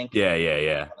had, I think.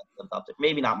 Yeah.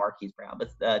 Maybe not Marquise Brown,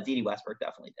 but D.D. Westbrook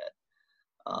definitely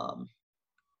did.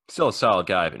 Still a solid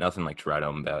guy, but nothing like to write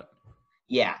home about.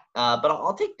 Yeah, but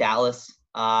I'll take Dallas.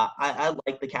 I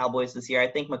like the Cowboys this year. I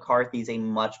think McCarthy's a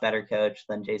much better coach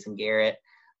than Jason Garrett.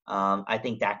 I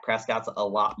think Dak Prescott's a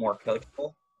lot more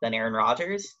coachable than Aaron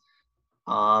Rodgers.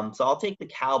 So I'll take the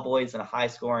Cowboys in a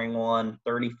high-scoring one,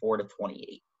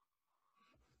 34-28.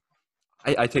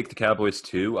 I take the Cowboys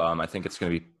too. I think it's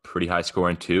going to be pretty high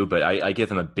scoring too, but I give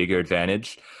them a bigger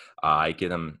advantage. I give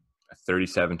them a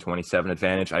 37-27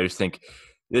 advantage. I just think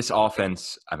this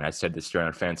offense, I mean, I said this during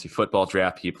our fantasy football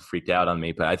draft, people freaked out on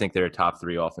me, but I think they're a top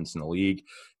 3 offense in the league.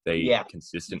 They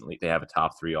have a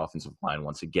top 3 offensive line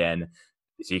once again.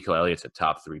 Ezekiel Elliott's a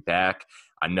top 3 back.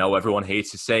 I know everyone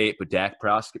hates to say it, but Dak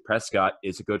Prescott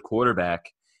is a good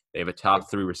quarterback. They have a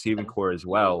top 3 receiving core as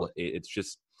well. It's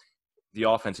just, the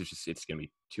offense is just, it's going to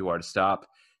be too hard to stop.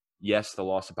 Yes, the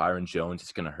loss of Byron Jones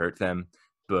is going to hurt them,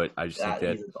 but I just think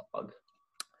that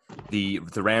the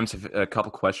Rams have a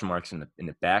couple question marks in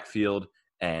the backfield,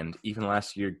 and even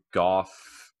last year,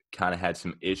 Goff kind of had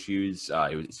some issues.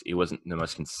 He wasn't the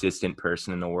most consistent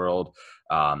person in the world.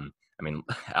 I mean,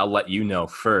 I'll let you know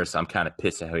first. I'm kind of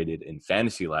pissed how he did in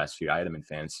fantasy last year. I had him in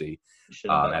fantasy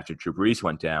after Drew Brees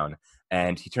went down,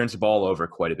 and he turns the ball over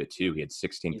quite a bit too. He had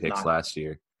 16 picks last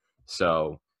year.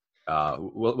 So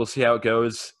we'll see how it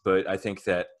goes, but I think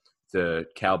that the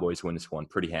Cowboys win this one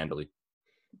pretty handily.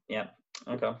 Yeah.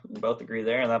 Okay. We both agree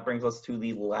there, and that brings us to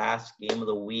the last game of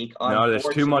the week. No, there's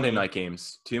 2 Monday night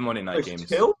games. 2 Monday night games.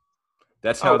 2?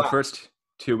 That's how the first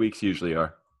 2 weeks usually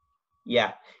are.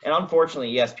 Yeah, and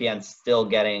unfortunately, ESPN's still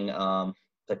getting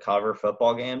to cover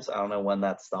football games. I don't know when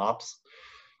that stops.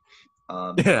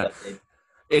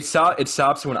 It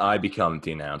stops when I become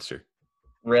the announcer.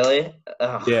 Really?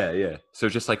 Ugh. Yeah. So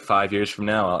just like 5 years from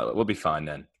now, we'll be fine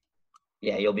then.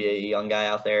 Yeah, you'll be a young guy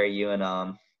out there. You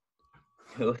and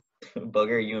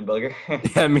Booger. You and Booger.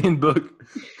 Yeah, me and Boog.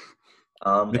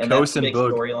 And that's the big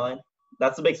storyline.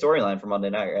 That's the big storyline for Monday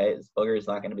night, right? Booger's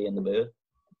not going to be in the booth.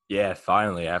 Yeah,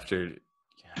 finally, after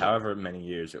however many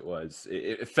years it was.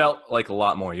 It felt like a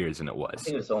lot more years than it was. I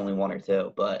think it was only 1 or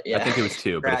 2, but yeah. I think it was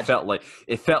 2, but it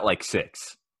felt like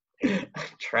 6.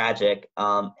 Tragic.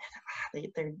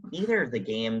 They're neither of the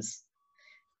games.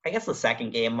 I guess the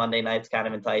second game Monday night's kind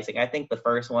of enticing. I think the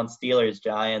first one, Steelers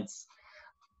Giants.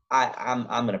 I'm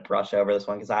going to brush over this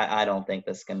one because I don't think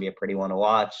this is going to be a pretty one to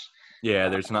watch. Yeah,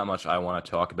 there's not much I want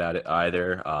to talk about it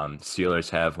either. Steelers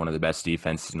have one of the best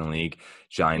defenses in the league.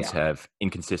 Giants have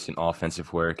inconsistent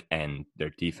offensive work, and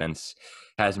their defense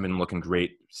hasn't been looking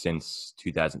great since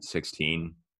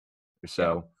 2016 or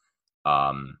so.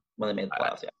 When they made the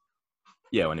playoffs,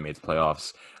 Yeah, when they made the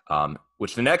playoffs.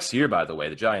 Which the next year, by the way,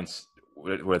 the Giants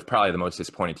were probably the most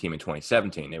disappointing team in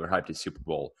 2017. They were hyped as Super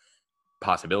Bowl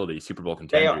possibility, Super Bowl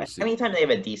contenders. Anytime they have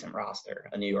a decent roster,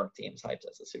 a New York team's hyped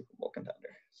as a Super Bowl contender.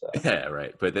 So. Yeah,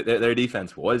 right. But their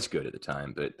defense was good at the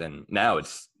time, but then now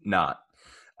it's not.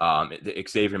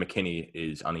 Xavier McKinney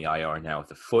is on the IR now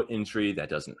with a foot injury. That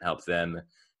doesn't help them.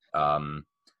 I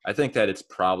think that it's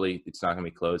not going to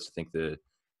be close. I think the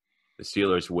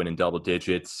Steelers win in double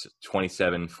digits,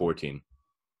 27-14.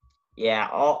 Yeah,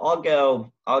 I'll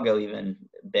go even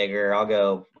bigger. I'll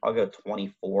go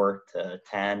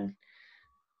 24-10.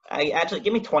 Actually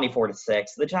give me 24-6.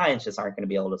 The Giants just aren't going to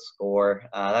be able to score.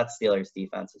 That Steelers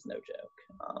defense is no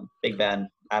joke. Big Ben,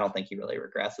 I don't think he really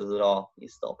regresses at all.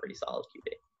 He's still a pretty solid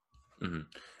QB. Mm-hmm.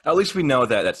 At least we know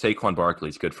that Saquon Barkley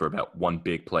is good for about one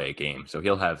big play a game, so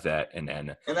he'll have that, and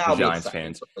the Giants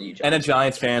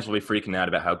fans will be freaking out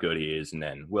about how good he is, and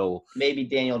then maybe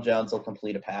Daniel Jones will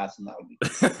complete a pass, and that would be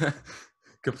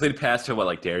complete a pass to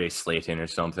like Darius Slayton or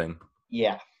something.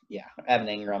 Yeah, Evan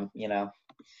Ingram,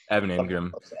 Evan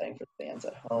Ingram. Upsetting for the fans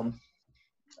at home.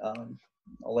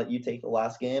 I'll let you take the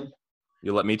last game.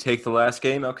 You'll let me take the last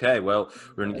game? Okay, well,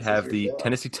 we're going to have the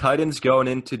Tennessee Titans going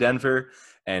into Denver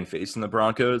and facing the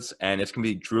Broncos, and it's going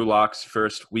to be Drew Lock's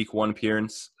first Week 1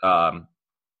 appearance. Joe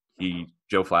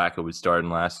Flacco was starting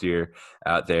last year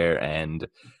out there, and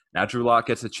Now Drew Lock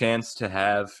gets a chance to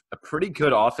have a pretty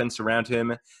good offense around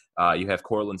him. You have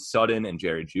Cortland Sutton and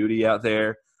Jerry Jeudy out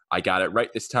there. I got it right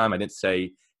this time. I didn't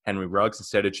say Henry Ruggs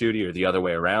instead of Jeudy or the other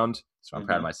way around, so I'm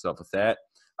proud of myself with that.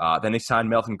 Then they signed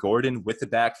Melvin Gordon with the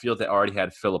backfield that already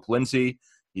had Phillip Lindsay.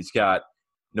 He's got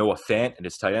Noah Fant at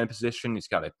his tight end position. He's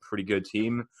got a pretty good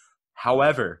team.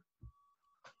 However,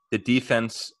 the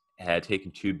defense had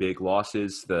taken 2 big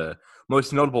losses. The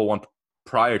most notable one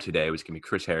prior today was going to be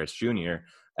Chris Harris Jr.,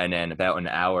 and then about an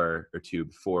hour or two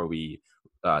before we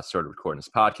started recording this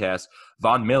podcast,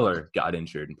 Von Miller got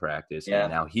injured in practice,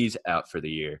 and now he's out for the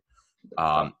year.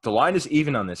 The line is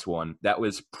even on this one. That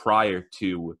was prior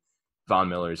to Von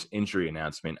Miller's injury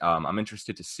announcement. I'm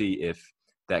interested to see if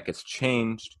that gets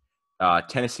changed.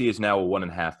 Tennessee is now a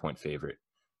 1.5-point favorite.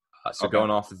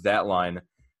 Going off of that line,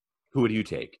 who would you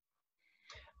take?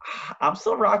 I'm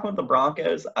still rocking with the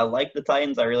Broncos. I like the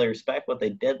Titans. I really respect what they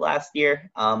did last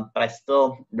year, but I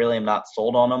still really am not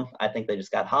sold on them. I think they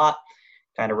just got hot,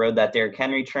 kind of rode that Derrick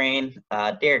Henry train.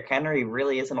 Derrick Henry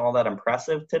really isn't all that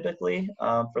impressive typically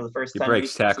for the first 10 weeks. He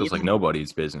breaks tackles like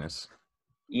nobody's business.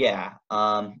 Yeah,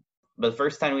 but the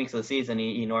first 10 weeks of the season,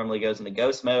 he normally goes into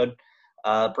ghost mode.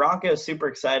 Broncos, super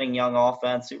exciting young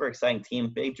offense, super exciting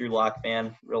team. Big Drew Lock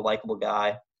fan, real likable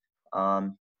guy.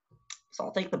 So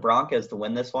I'll take the Broncos to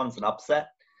win this one. It's an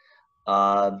upset.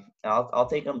 I'll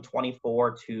take them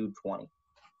 24-20.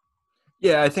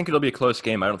 Yeah, I think it'll be a close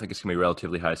game. I don't think it's going to be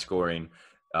relatively high scoring.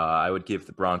 I would give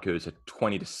the Broncos a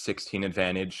 20-16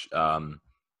 advantage.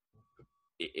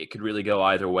 It could really go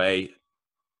either way,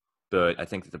 but I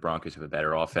think that the Broncos have a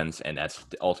better offense, and that's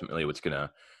ultimately what's going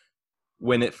to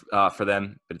win it for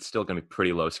them. But it's still going to be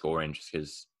pretty low scoring just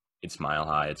because it's Mile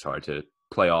High. It's hard to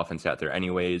play offense out there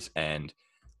anyways, and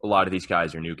a lot of these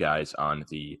guys are new guys on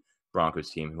the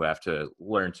Broncos team who have to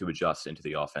learn to adjust into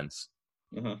the offense.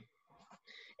 Mm-hmm.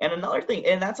 And another thing,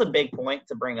 and that's a big point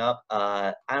to bring up,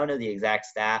 I don't know the exact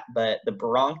stat, but the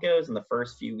Broncos in the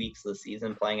first few weeks of the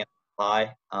season playing at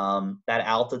high, that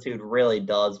altitude really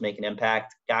does make an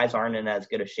impact. Guys aren't in as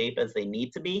good a shape as they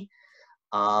need to be,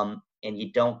 and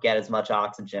you don't get as much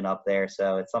oxygen up there.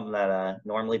 So it's something that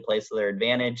normally plays to their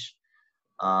advantage.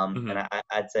 And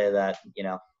I'd say that,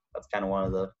 that's kind of one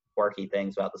of the quirky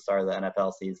things about the start of the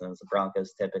NFL season is the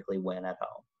Broncos typically win at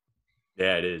home.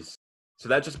 Yeah, it is. So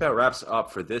that just about wraps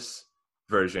up for this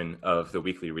version of the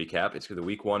weekly recap. It's for the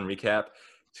week 1 recap.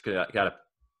 It's got a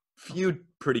few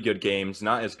pretty good games,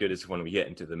 not as good as when we get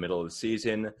into the middle of the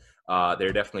season. There are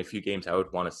definitely a few games I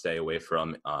would want to stay away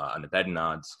from on the betting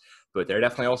odds, but there are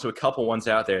definitely also a couple ones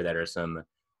out there that are some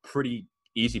pretty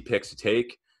easy picks to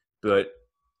take, but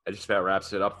that just about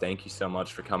wraps it up. Thank you so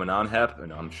much for coming on, Hep,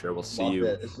 and I'm sure we'll see you.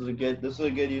 This was a good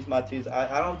use of my Tuesday.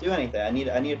 I don't do anything. I need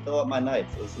to fill up my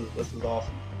nights. This is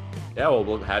awesome. Yeah, well,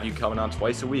 we'll have you coming on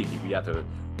twice a week. We have the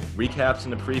recaps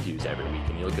and the previews every week,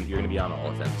 and you're going to be on all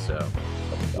of them. So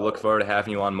we look forward to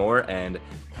having you on more. And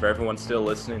for everyone still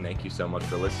listening, thank you so much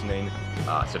for listening.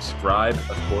 Subscribe,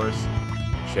 of course.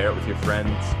 Share it with your friends,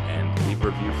 and leave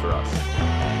a review for us.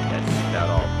 And that's about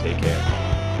all. Take care.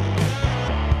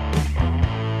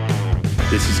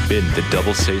 This has been the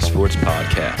Double Say Sports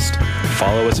Podcast.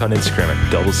 Follow us on Instagram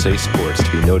at Double Say Sports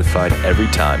to be notified every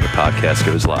time the podcast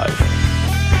goes live.